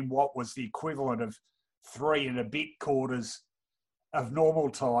 I mean, in what was the equivalent of 3 and a bit quarters of normal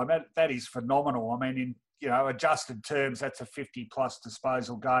time. That is phenomenal. I mean, in adjusted terms, that's a 50-plus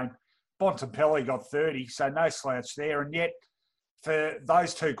disposal game. Bontempelli got 30, so no slouch there. And yet, for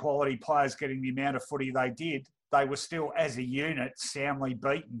those 2 quality players getting the amount of footy they did, they were still, as a unit, soundly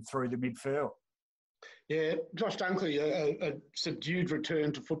beaten through the midfield. Yeah, Josh Dunkley, a subdued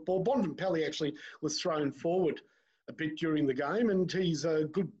return to football. Bontempelli actually was thrown forward a bit during the game, and he's a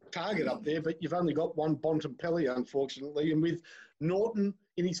good target up there, but you've only got one Bontempelli, unfortunately. And with Norton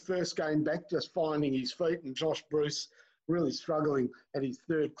in his first game back, just finding his feet, and Josh Bruce really struggling at his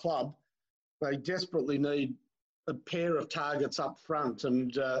 3rd club, they desperately need a pair of targets up front,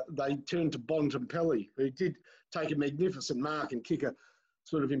 and they turned to Bontempelli, who did take a magnificent mark and kick a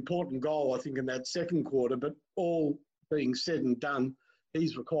sort of important goal, I think, in that second quarter. But all being said and done,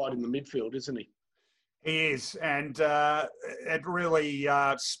 he's required in the midfield, isn't he? He is, and it really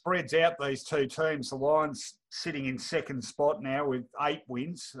spreads out these two teams. The Lions sitting in second spot now with 8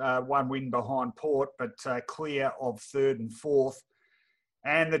 wins, 1 win behind Port, but clear of third and fourth.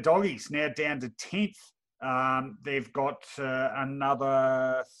 And the Doggies now down to 10th. They've got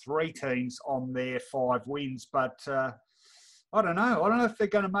another 3 teams on their 5 wins, but I don't know. I don't know if they're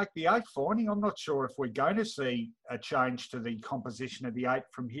going to make the 8 finding. I'm not sure if we're going to see a change to the composition of the 8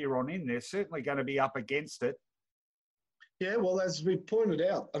 from here on in. They're certainly going to be up against it. Yeah, well, as we pointed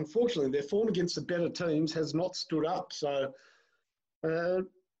out, unfortunately, their form against the better teams has not stood up. So, yeah,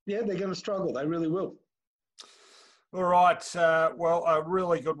 they're going to struggle. They really will. All right. Well, a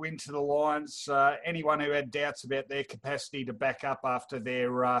really good win to the Lions. Anyone who had doubts about their capacity to back up after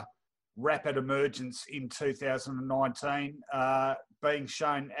their rapid emergence in 2019, being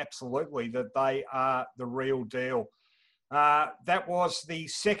shown absolutely that they are the real deal. That was the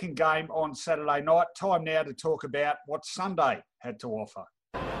second game on Saturday night. Time now to talk about what Sunday had to offer.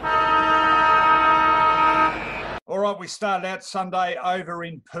 All right, we started out Sunday over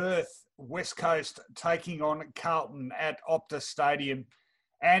in Perth, West Coast taking on Carlton at Optus Stadium.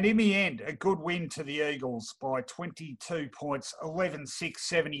 And in the end, a good win to the Eagles by 22 points,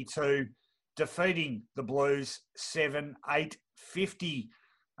 11-6-72, defeating the Blues 7-8-50.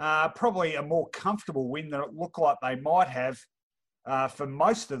 Probably a more comfortable win than it looked like they might have for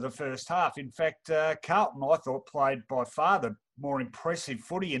most of the first half. In fact, Carlton, I thought, played by far the more impressive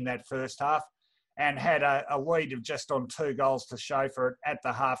footy in that first half and had a lead of just on 2 goals to show for it at the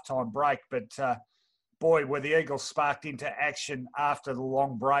halftime break. But boy, were the Eagles sparked into action after the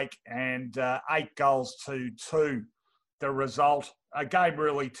long break, and 8 goals to 2 the result. A game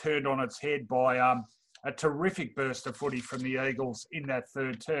really turned on its head by a terrific burst of footy from the Eagles in that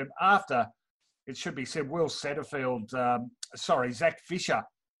third term. After, it should be said, Zach Fisher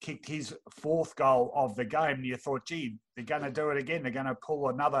kicked his 4th goal of the game. And you thought, gee, they're going to do it again. They're going to pull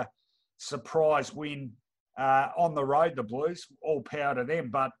another surprise win on the road, the Blues. All power to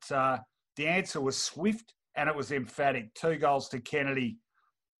them. But the answer was swift and it was emphatic. 2 goals to Kennedy,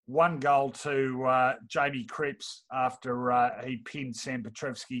 1 goal to Jamie Cripps after he pinned Sam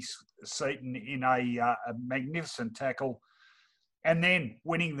Petrevski-Seton in a magnificent tackle. And then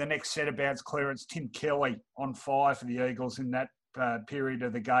winning the next set of bounce clearance, Tim Kelly on fire for the Eagles in that period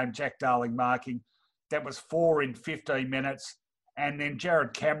of the game. Jack Darling marking. That was 4 in 15 minutes. And then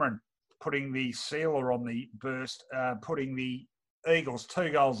Jared Cameron putting the sealer on the burst, putting the Eagles 2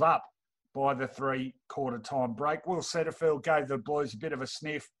 goals up by the 3-quarter time break. Will Setterfield gave the Blues a bit of a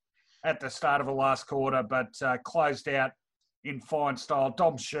sniff at the start of the last quarter, but closed out in fine style.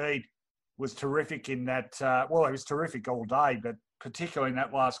 Dom Sheed was terrific in that. He was terrific all day, but particularly in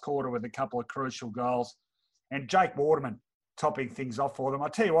that last quarter with a couple of crucial goals. And Jake Waterman topping things off for them. I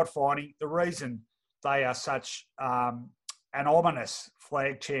tell you what, Finey, the reason they are such an ominous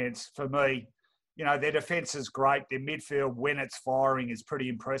flag chance for me, you know, their defence is great. Their midfield, when it's firing, is pretty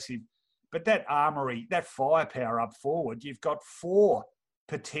impressive. But that armoury, that firepower up forward, you've got 4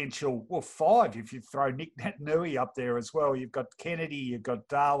 potential, 5 if you throw Nick Nui up there as well. You've got Kennedy, you've got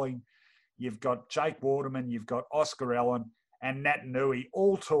Darling, you've got Jake Waterman, you've got Oscar Allen and Nat Nui,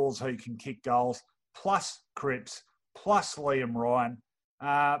 all tools who can kick goals, plus Cripps, plus Liam Ryan.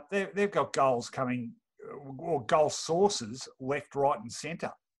 They've got goals coming, or goal sources left, right and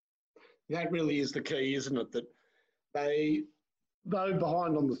centre. That really is the key, isn't it? That they, though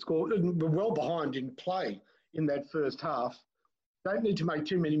behind on the score, well behind in play in that first half, don't need to make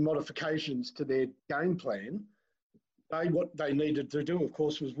too many modifications to their game plan. What they needed to do, of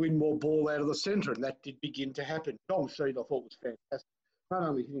course, was win more ball out of the centre, and that did begin to happen. Dom Sheed, I thought, was fantastic. Not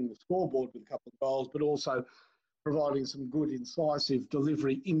only hitting the scoreboard with a couple of goals, but also providing some good, incisive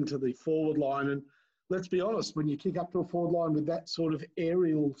delivery into the forward line. And let's be honest, when you kick up to a forward line with that sort of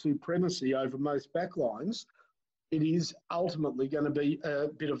aerial supremacy over most back lines, it is ultimately going to be a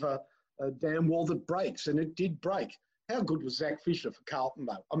bit of a dam wall that breaks, and it did break. How good was Zach Fisher for Carlton,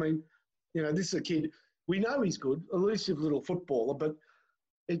 though? I mean, you know, this is a kid, we know he's good, elusive little footballer, but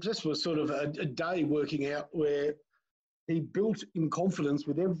it just was sort of a day working out where he built in confidence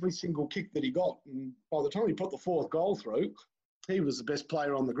with every single kick that he got. And by the time he put the 4th goal through, he was the best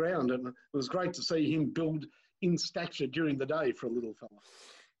player on the ground. And it was great to see him build in stature during the day for a little fella.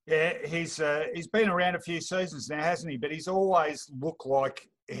 Yeah, he's been around a few seasons now, hasn't he? But he's always looked like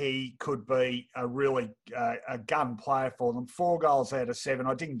he could be a really a gun player for them. 4 goals out of 7.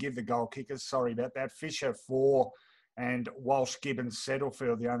 I didn't give the goal kickers. Sorry about that. Fisher 4 and Walsh, Gibbons,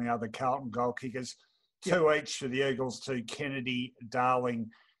 Settlefield, the only other Carlton goal kickers. 2 each for the Eagles to Kennedy, Darling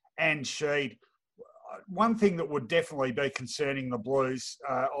and Sheed. One thing that would definitely be concerning the Blues,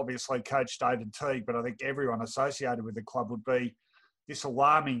 obviously Coach David Teague, but I think everyone associated with the club would be this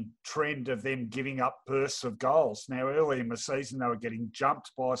alarming trend of them giving up bursts of goals. Now, early in the season, they were getting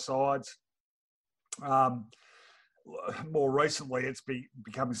jumped by sides. More recently, it's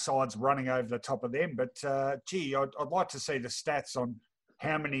becoming sides running over the top of them. But, I'd like to see the stats on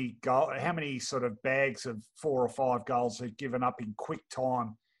how many sort of bags of 4 or 5 goals they've given up in quick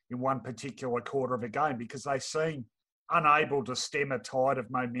time in one particular quarter of a game, because they seem unable to stem a tide of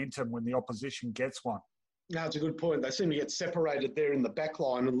momentum when the opposition gets one. No, it's a good point. They seem to get separated there in the back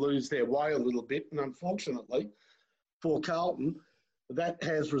line and lose their way a little bit. And unfortunately for Carlton, that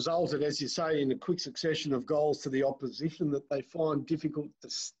has resulted, as you say, in a quick succession of goals to the opposition that they find difficult to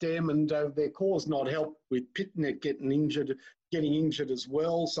stem, and their cause not helped with Pitnet getting injured as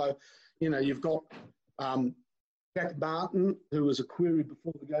well. So, you've got Jack Martin, who was a query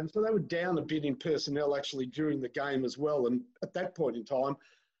before the game. So they were down a bit in personnel actually during the game as well. And at that point in time,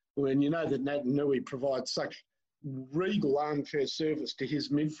 when you know that Nat Nui provides such regal armchair service to his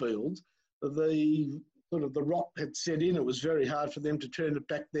midfield, the rot had set in. It was very hard for them to turn it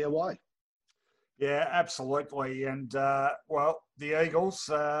back their way. Yeah, absolutely. And, the Eagles,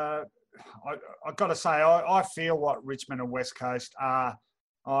 I've got to say, I feel like Richmond and West Coast are...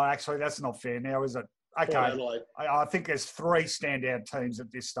 Oh, actually, that's not fair now, is it? Okay. I think there's 3 standout teams at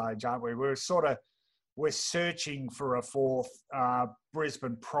this stage, aren't we? We're searching for a fourth.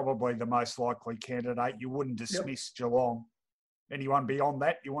 Brisbane probably the most likely candidate. You wouldn't dismiss Geelong. Anyone beyond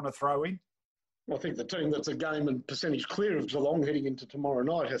that you want to throw in? I think the team that's a game and percentage clear of Geelong heading into tomorrow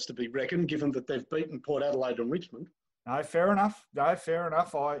night has to be reckoned, given that they've beaten Port Adelaide and Richmond. No, fair enough. They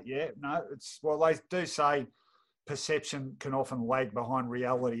do say perception can often lag behind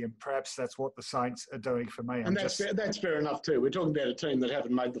reality, and perhaps that's what the Saints are doing for me. And that's fair enough too. We're talking about a team that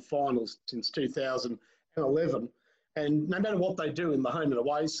haven't made the finals since 2011, and no matter what they do in the home and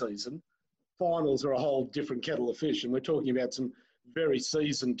away season, finals are a whole different kettle of fish. And we're talking about some very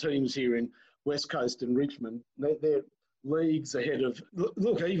seasoned teams here in West Coast and Richmond. They're leagues ahead of...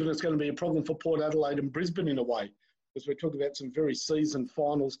 Look, even it's going to be a problem for Port Adelaide and Brisbane in a way, because we're talking about some very seasoned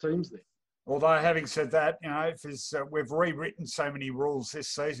finals teams there. Although, having said that, we've rewritten so many rules this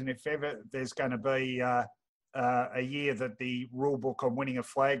season. If ever there's going to be a year that the rule book on winning a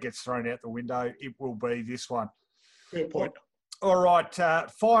flag gets thrown out the window, it will be this one. Fair point. All right,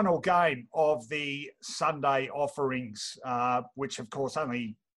 final game of the Sunday offerings, which, of course,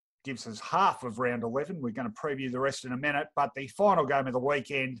 only gives us half of round 11. We're going to preview the rest in a minute, but the final game of the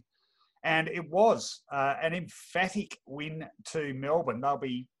weekend, and it was an emphatic win to Melbourne. They'll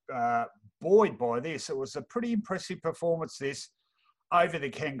be buoyed by this. It was a pretty impressive performance, this, over the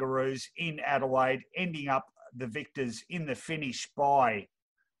Kangaroos in Adelaide, ending up the victors in the finish by,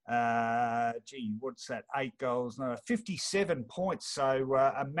 8 goals? No, 57 points. So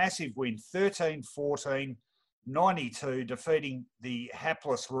a massive win, 13-14, 92, defeating the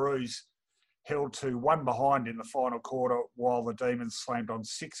hapless Roos, held to 1 behind in the final quarter, while the Demons slammed on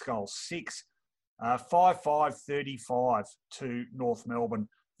 6 goals. 5-5-35 to North Melbourne.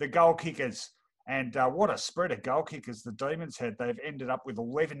 The goal kickers, and what a spread of goal kickers the Demons had. They've ended up with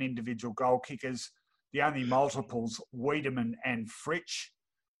 11 individual goal kickers, the only multiples, Wiedemann and Fritsch.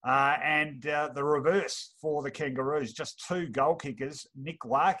 And the reverse for the Kangaroos, just 2 goal kickers, Nick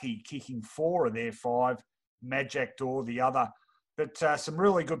Larkey kicking 4 of their 5, Majak Dor the other. But some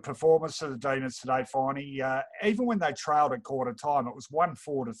really good performance for the Demons today, Finey. Even when they trailed at quarter time, it was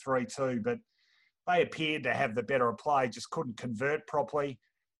 1-4 to 3-2, but they appeared to have the better play, just couldn't convert properly.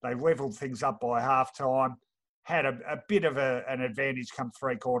 They levelled things up by half-time, had a bit of an advantage come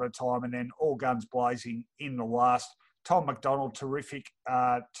three-quarter time, and then all guns blazing in the last. Tom McDonald, terrific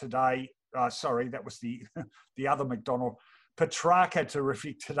today. Sorry, that was the other McDonald. Petrarca,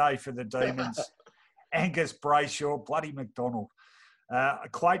 terrific today for the Demons. Angus Brayshaw, bloody McDonald.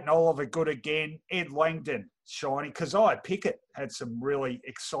 Clayton Oliver, good again. Ed Langdon, shiny. Keziah Pickett had some really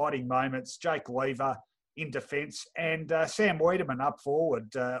exciting moments. Jake Lever in defence, and Sam Wiedemann up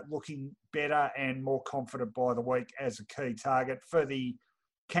forward, looking better and more confident by the week as a key target for the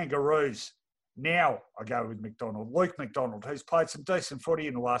Kangaroos. Now I go with McDonald. Luke McDonald, who's played some decent footy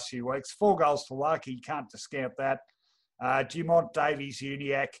in the last few weeks. 4 goals to Larkey, can't discount that. Dumont, Davies,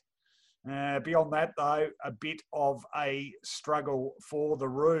 Uniac. Beyond that, though, a bit of a struggle for the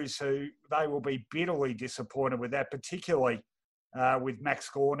Roos, who they will be bitterly disappointed with that, particularly with Max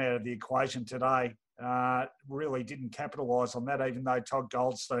Gawn out of the equation today. Really didn't capitalise on that, even though Todd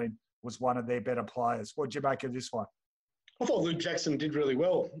Goldstein was one of their better players. What did you make of this one? I thought Luke Jackson did really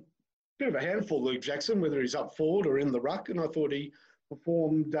well. Bit of a handful, Luke Jackson, whether he's up forward or in the ruck, and I thought he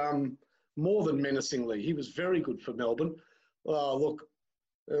performed more than menacingly. He was very good for Melbourne. Look,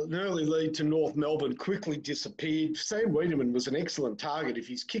 an early lead to North Melbourne quickly disappeared. Sam Wiedemann was an excellent target. If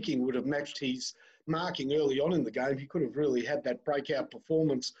his kicking would have matched his marking early on in the game, he could have really had that breakout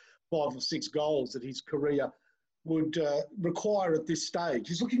performance, 5 or 6 goals that his career would require at this stage.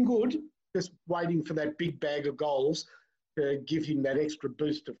 He's looking good, just waiting for that big bag of goals to give him that extra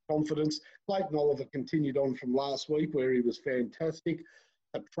boost of confidence. Clayton Oliver continued on from last week where he was fantastic.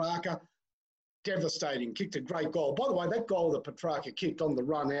 Petrarca, devastating, kicked a great goal. By the way, that goal that Petrarca kicked on the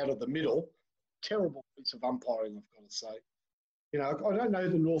run out of the middle, terrible piece of umpiring, I've got to say. You know, I don't know who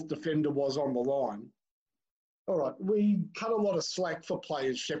the North defender was on the line. All right, we cut a lot of slack for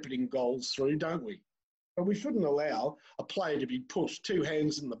players shepherding goals through, don't we? But we shouldn't allow a player to be pushed 2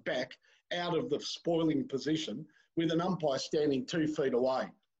 hands in the back out of the spoiling position with an umpire standing 2 feet away.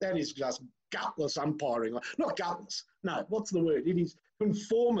 That is just gutless umpiring. Not gutless. No, what's the word? It is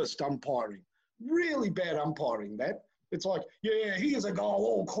conformist umpiring. Really bad umpiring, that. It's like, yeah, here's a goal,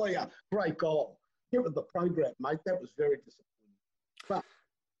 all clear. Great goal. Get with the program, mate. That was very disappointing. But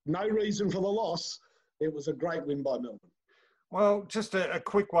no reason for the loss. It was a great win by Melbourne. Well, just a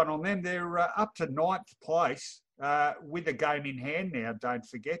quick one on them. They're up to 9th place with a game in hand now, don't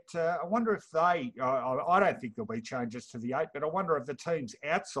forget. I wonder if I don't think there'll be changes to the 8, but I wonder if the teams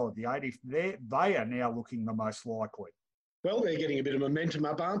outside the 8, if they are now looking the most likely. Well, they're getting a bit of momentum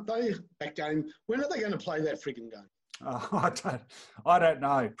up, aren't they? That game, when are they going to play that frigging game? I don't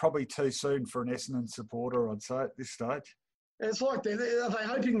know. Probably too soon for an Essendon supporter, I'd say, at this stage. It's like they're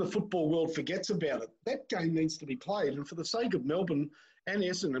hoping the football world forgets about it. That game needs to be played, and for the sake of Melbourne and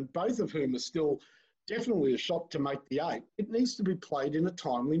Essendon, both of whom are still definitely a shot to make the 8, it needs to be played in a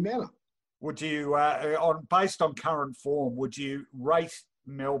timely manner. Would you, based on current form, would you rate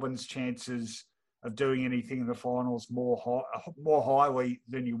Melbourne's chances of doing anything in the finals more highly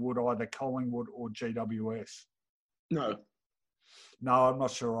than you would either Collingwood or GWS? No. No, I'm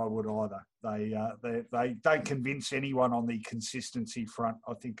not sure I would either. They don't convince anyone on the consistency front,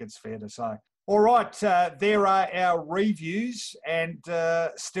 I think it's fair to say. All right, there are our reviews and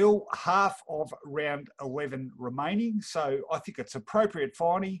still half of round 11 remaining. So I think it's appropriate,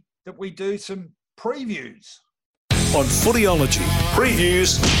 Finey, that we do some previews. On Footyology,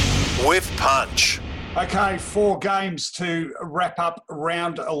 previews with Punch. Okay, 4 games to wrap up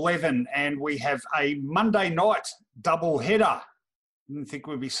round 11, and we have a Monday night double header. Didn't think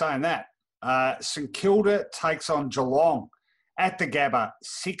we'd be saying that. St Kilda takes on Geelong at the Gabba,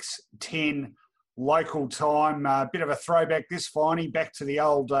 6:10 local time. A bit of a throwback this, Finey, back to the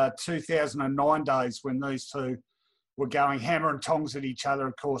old 2009 days when these two were going hammer and tongs at each other.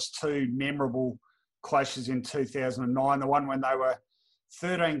 Of course, 2 memorable clashes in 2009. The one when they were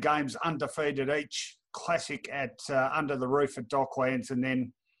 13 games undefeated each, classic at under the roof at Docklands, and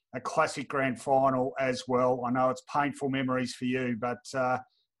then a classic grand final as well. I know it's painful memories for you, but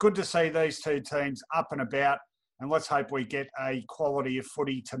good to see these 2 teams up and about, and let's hope we get a quality of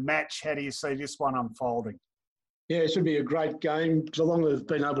footy to match. How do you see this one unfolding? Yeah, it should be a great game. Geelong have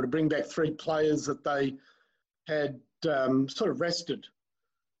been able to bring back 3 players that they had sort of rested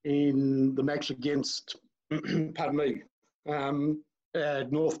in the match against, pardon me,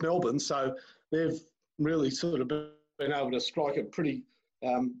 North Melbourne. So they've really sort of been able to strike a pretty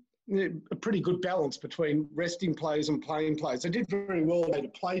good balance between resting players and playing players. They did very well to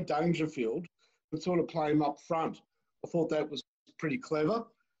play Dangerfield and sort of play him up front. I thought that was pretty clever.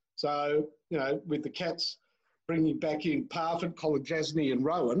 So, you know, with the Cats bringing back in Parfitt, Kolodjasny and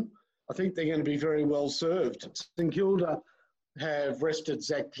Rowan, I think they're going to be very well served. St Kilda have rested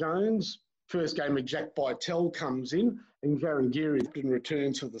Zach Jones. First game of Jack Bytel comes in, and Garangiri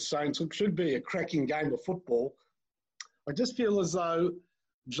returns for the Saints. It should be a cracking game of football. I just feel as though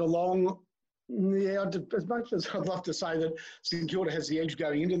Geelong, as much as I'd love to say that St Kilda has the edge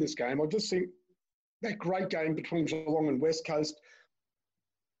going into this game, I just think that great game between Geelong and West Coast,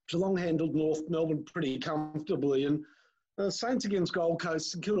 Geelong handled North Melbourne pretty comfortably, and Saints against Gold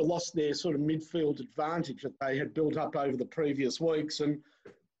Coast, St Kilda lost their sort of midfield advantage that they had built up over the previous weeks, and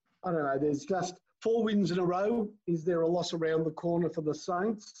I don't know, there's just 4 wins in a row. Is there a loss around the corner for the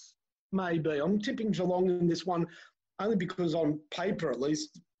Saints? Maybe. I'm tipping Geelong in this one, only because on paper at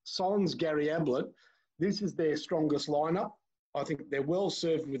least, sans Gary Ablett, this is their strongest lineup. I think they're well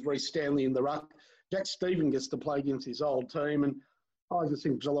served with Reece Stanley in the ruck. Jack Stephen gets to play against his old team, and I just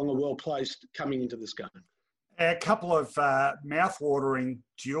think Geelong are well placed coming into this game. A couple of mouth-watering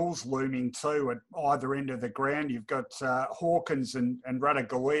duels looming too at either end of the ground. You've got Hawkins and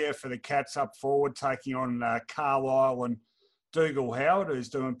Radaglia for the Cats up forward, taking on Carlisle and Dougal Howard, who's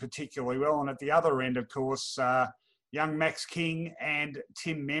doing particularly well. And at the other end, of course, young Max King and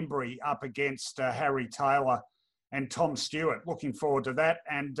Tim Membry up against Harry Taylor and Tom Stewart. Looking forward to that.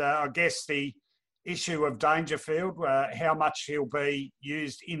 And I guess the issue of Dangerfield, how much he'll be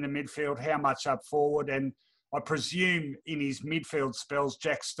used in the midfield, how much up forward, and I presume in his midfield spells,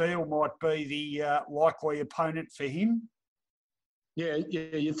 Jack Steele might be the likely opponent for him. Yeah,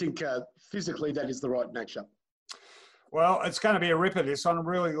 you think physically that is the right matchup. Well, it's going to be a ripper, this one. I'm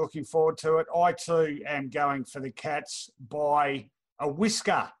really looking forward to it. I, too, am going for the Cats by a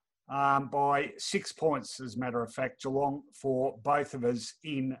whisker, by 6 points, as a matter of fact, Geelong for both of us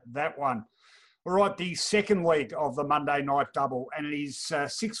in that one. All right, the second leg of the Monday night double, and it is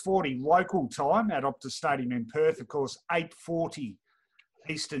 6:40 local time at Optus Stadium in Perth, of course, 8:40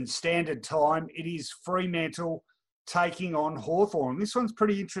 Eastern Standard Time. It is Fremantle taking on Hawthorn. This one's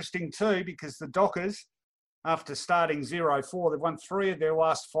pretty interesting too, because the Dockers, after starting 0-4, they've won 3 of their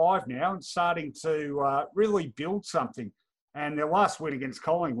last 5 now and starting to really build something. And their last win against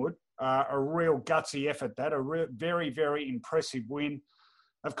Collingwood, a real gutsy effort, very, very impressive win.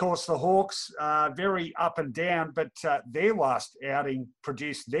 Of course, the Hawks are very up and down, but their last outing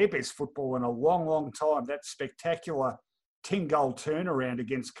produced their best football in a long, long time. That spectacular 10-goal turnaround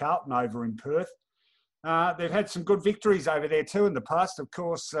against Carlton over in Perth. They've had some good victories over there too in the past. Of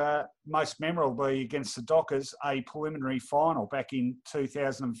course, most memorably against the Dockers, a preliminary final back in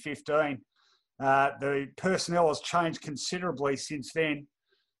 2015. The personnel has changed considerably since then.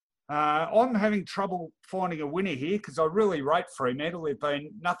 I'm having trouble finding a winner here because I really rate Fremantle. They've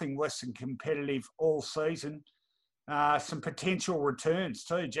been nothing less than competitive all season. Some potential returns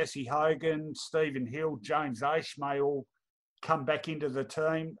too. Jesse Hogan, Stephen Hill, James Aish may all come back into the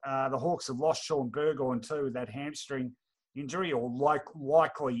team. The Hawks have lost Sean Burgoyne too with that hamstring injury, or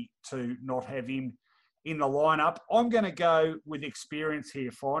likely to not have him in the lineup. I'm going to go with experience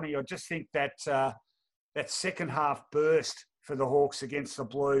here, Finey. I just think that that second half burst for the Hawks against the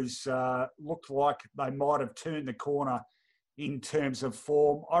Blues looked like they might have turned the corner in terms of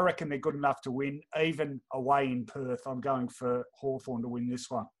form. I reckon they're good enough to win, even away in Perth. I'm going for Hawthorn to win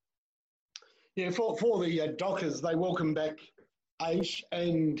this one. Yeah, for the Dockers, they welcome back Aish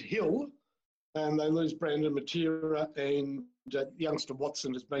and Hill, and they lose Brandon Matera, and youngster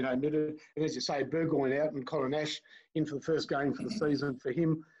Watson has been omitted. And as you say, Burgoyne out and Colin Ash in for the first game for the season for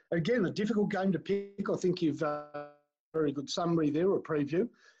him. Again, a difficult game to pick. I think you've very good summary there, a preview.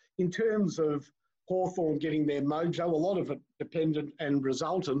 In terms of Hawthorn getting their mojo, a lot of it dependent and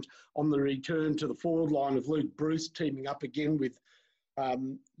resultant on the return to the forward line of Luke Bruce teaming up again with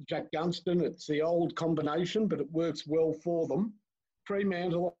Jack Gunston. It's the old combination, but it works well for them.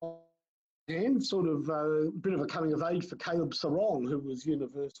 Fremantle, and sort of a bit of a coming of age for Caleb Sarong, who was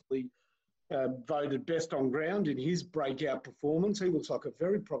universally voted best on ground in his breakout performance. He looks like a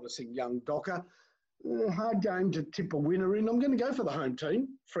very promising young Docker. Hard game to tip a winner in. I'm going to go for the home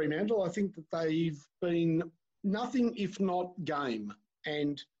team, Fremantle. I think that they've been nothing if not game.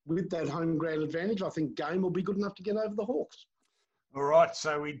 And with that home ground advantage, I think game will be good enough to get over the Hawks. All right,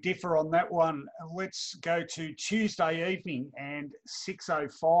 so we differ on that one. Let's go to Tuesday evening and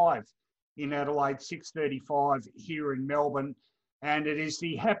 6:05 in Adelaide, 6:35 here in Melbourne. And it is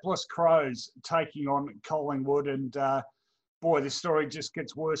the hapless Crows taking on Collingwood. And boy, the story just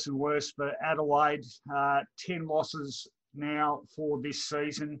gets worse and worse for Adelaide. 10 losses now for this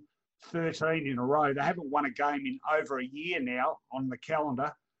season, 13 in a row. They haven't won a game in over a year now on the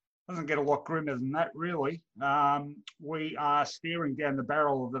calendar. Doesn't get a lot grimmer than that, really. We are staring down the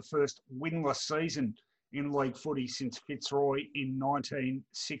barrel of the first winless season in league footy since Fitzroy in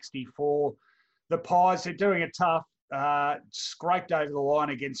 1964. The Pies, they're doing it tough. Scraped over the line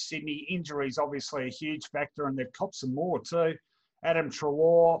against Sydney. Injuries, obviously, a huge factor, and they've copped some more too. Adam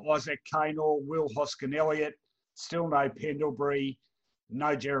Treloar, Isaac Kaynor, Will Hoskin-Elliott, still no Pendlebury,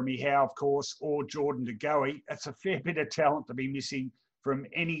 no Jeremy Howe, of course, or Jordan De Goey. That's a fair bit of talent to be missing from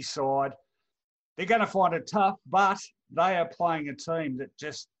any side. They're going to find it tough, but they are playing a team that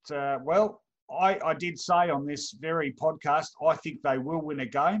just, I did say on this very podcast, I think they will win a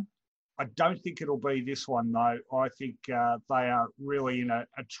game. I don't think it'll be this one, though. I think they are really in a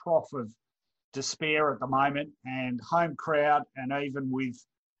trough of despair at the moment, and home crowd, and even with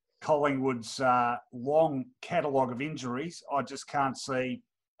Collingwood's long catalogue of injuries, I just can't see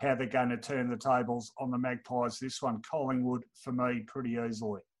how they're going to turn the tables on the Magpies. This one, Collingwood, for me, pretty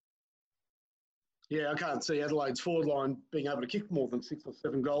easily. Yeah, I can't see Adelaide's forward line being able to kick more than 6 or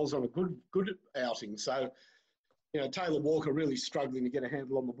 7 goals on a good outing. So Taylor Walker really struggling to get a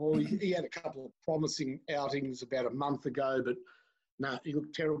handle on the ball. He had a couple of promising outings about a month ago, but he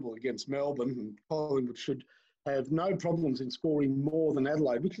looked terrible against Melbourne, and Collingwood should have no problems in scoring more than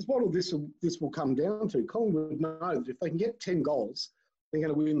Adelaide, which is what all this will come down to. Collingwood know that if they can get 10 goals, they're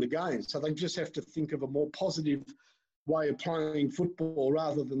going to win the game. So they just have to think of a more positive way of playing football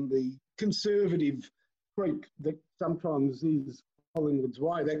rather than the conservative creep that sometimes is Collingwood's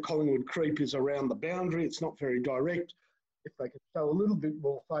way. That Collingwood creep is around the boundary. It's not very direct. If they could show a little bit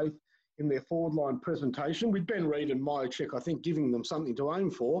more faith in their forward line presentation, with Ben Reid and Myercheck, I think, giving them something to aim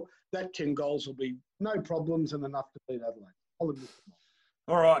for, that 10 goals will be no problems and enough to beat Adelaide.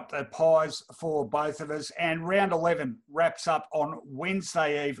 All right, the pies for both of us. And round 11 wraps up on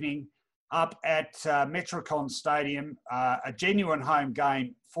Wednesday evening up at Metricon Stadium, a genuine home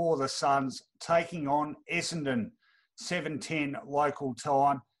game for the Suns, taking on Essendon, 7:10 local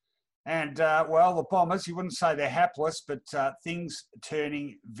time. And, the Bombers, you wouldn't say they're hapless, but things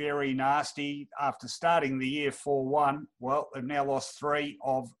turning very nasty after starting the year 4-1. Well, they've now lost 3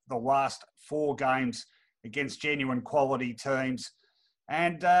 of the last 4 games against genuine quality teams.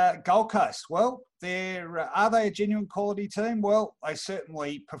 And Gold Coast, well, are they a genuine quality team? Well, they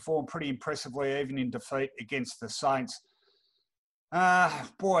certainly performed pretty impressively, even in defeat against the Saints.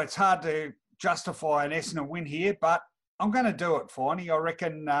 It's hard to justify an Essendon win here, but I'm going to do it, Finey. I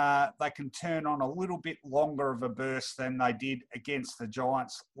reckon they can turn on a little bit longer of a burst than they did against the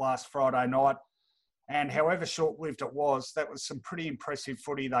Giants last Friday night. And however short-lived it was, that was some pretty impressive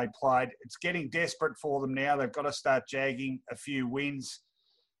footy they played. It's getting desperate for them now. They've got to start jagging a few wins.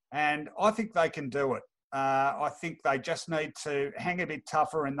 And I think they can do it. I think they just need to hang a bit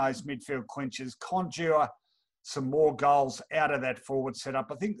tougher in those midfield clinches, conjure some more goals out of that forward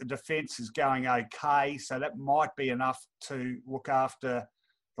setup. I think the defence is going okay, so that might be enough to look after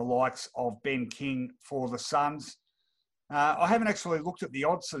the likes of Ben King for the Suns. I haven't actually looked at the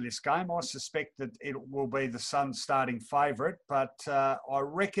odds for this game. I suspect that it will be the Suns starting favourite, but I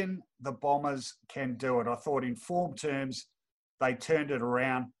reckon the Bombers can do it. I thought in form terms, they turned it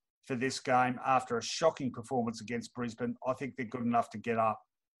around for this game after a shocking performance against Brisbane. I think they're good enough to get up.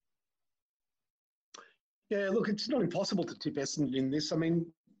 Yeah, look, it's not impossible to tip Essendon in this. I mean,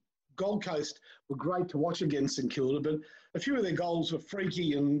 Gold Coast were great to watch against St Kilda, but a few of their goals were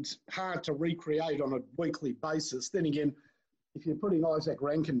freaky and hard to recreate on a weekly basis. Then again, if you're putting Isaac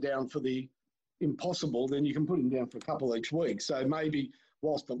Rankin down for the impossible, then you can put him down for a couple each week. So maybe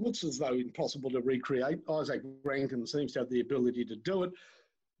whilst it looks as though impossible to recreate, Isaac Rankin seems to have the ability to do it.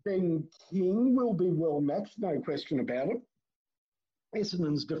 Ben King will be well matched, no question about it.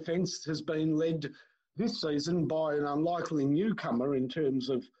 Essendon's defence has been led this season by an unlikely newcomer in terms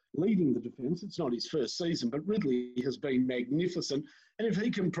of leading the defence. It's not his first season, but Ridley has been magnificent. And if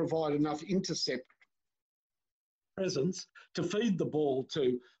he can provide enough intercept presence to feed the ball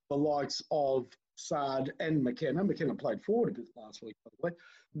to the likes of Sard and McKenna played forward a bit last week, by the way,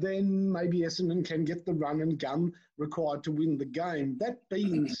 then maybe Essendon can get the run and gun required to win the game. That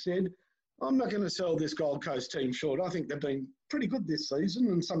being said, I'm not going to sell this Gold Coast team short. I think they've been pretty good this season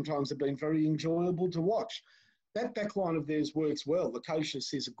and sometimes they've been very enjoyable to watch. That back line of theirs works well.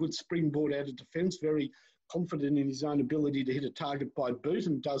 Lukosius is a good springboard out of defence, very confident in his own ability to hit a target by boot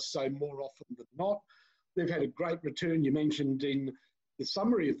and does so more often than not. They've had a great return, you mentioned in the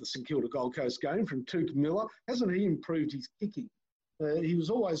summary of the St Kilda Gold Coast game, from Tuke Miller. Hasn't he improved his kicking? He was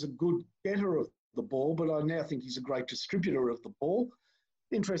always a good getter of the ball, but I now think he's a great distributor of the ball.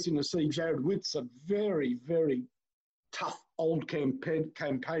 Interesting to see Jared Witt's a very, very tough old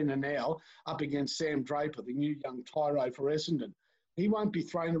campaigner now up against Sam Draper, the new young tyro for Essendon. He won't be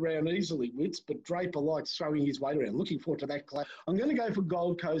thrown around easily, Witts, but Draper likes throwing his weight around. Looking forward to that clash. I'm going to go for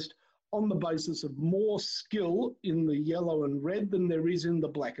Gold Coast on the basis of more skill in the yellow and red than there is in the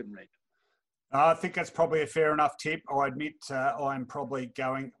black and red. I think that's probably a fair enough tip. I admit I'm probably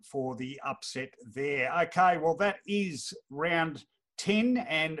going for the upset there. Okay, well, that is round 10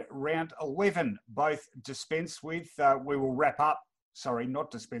 and round 11, both dispensed with. We will wrap up,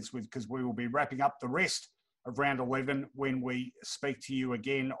 not dispensed with, because we will be wrapping up the rest of round 11 when we speak to you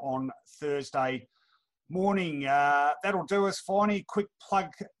again on Thursday morning. That'll do us. Finey, quick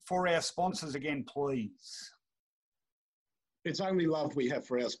plug for our sponsors again, please. It's only love we have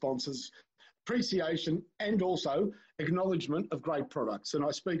for our sponsors. Appreciation and also acknowledgement of great products. And I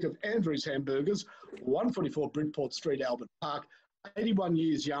speak of Andrew's Hamburgers, 144 Bridport Street, Albert Park, 81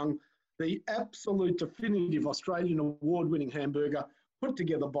 years young, the absolute definitive Australian award-winning hamburger put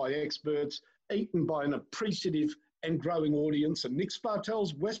together by experts, eaten by an appreciative and growing audience. And Nick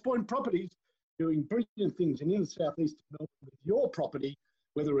Spartel's West Point Properties doing brilliant things in the southeast of Melbourne with your property,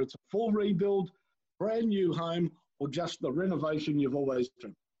 whether it's a full rebuild, brand new home, or just the renovation you've always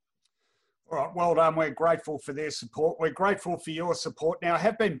done. All right, well done. We're grateful for their support. We're grateful for your support. Now, I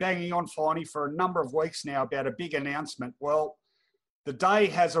have been banging on, Finey, for a number of weeks now about a big announcement. Well, the day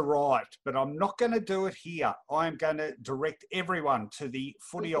has arrived, but I'm not going to do it here. I am going to direct everyone to the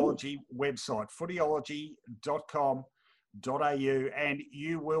Footyology website, footyology.com.au, and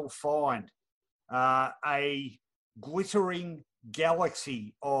you will find a glittering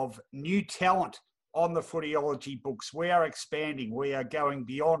galaxy of new talent on the Footyology books. We are expanding. We are going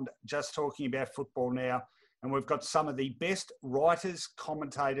beyond just talking about football now. And we've got some of the best writers,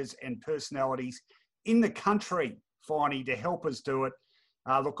 commentators, and personalities in the country, Finey, to help us do it.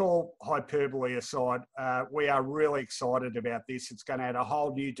 Look, all hyperbole aside, we are really excited about this. It's going to add a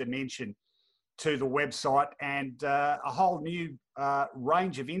whole new dimension to the website and a whole new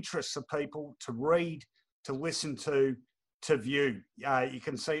range of interests for people to read, to listen to view. You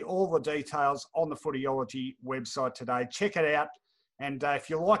can see all the details on the Footyology website today. Check it out. And if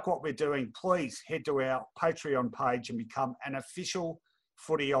you like what we're doing, please head to our Patreon page and become an official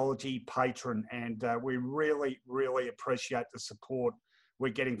Footyology patron. And we really, really appreciate the support we're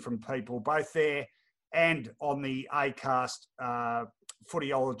getting from people, both there and on the Acast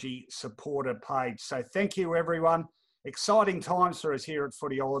Footyology supporter page. So thank you, everyone. Exciting times for us here at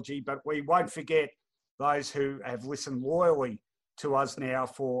Footyology, but we won't forget those who have listened loyally to us now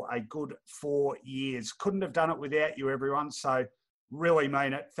for a good 4 years. Couldn't have done it without you, everyone. So really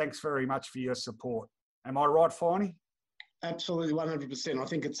mean it. Thanks very much for your support. Am I right, Finey? Absolutely, 100%. I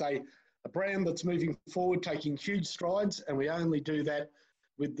think it's a brand that's moving forward, taking huge strides, and we only do that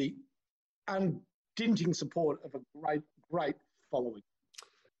with the undinting support of a great, great following.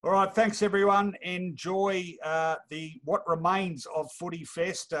 All right, thanks everyone. Enjoy what remains of Footy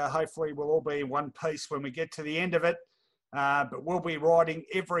Fest. Hopefully we'll all be in one piece when we get to the end of it. But we'll be riding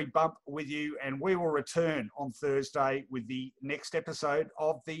every bump with you, and we will return on Thursday with the next episode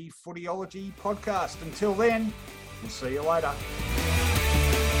of the Footyology podcast. Until then, we'll see you later.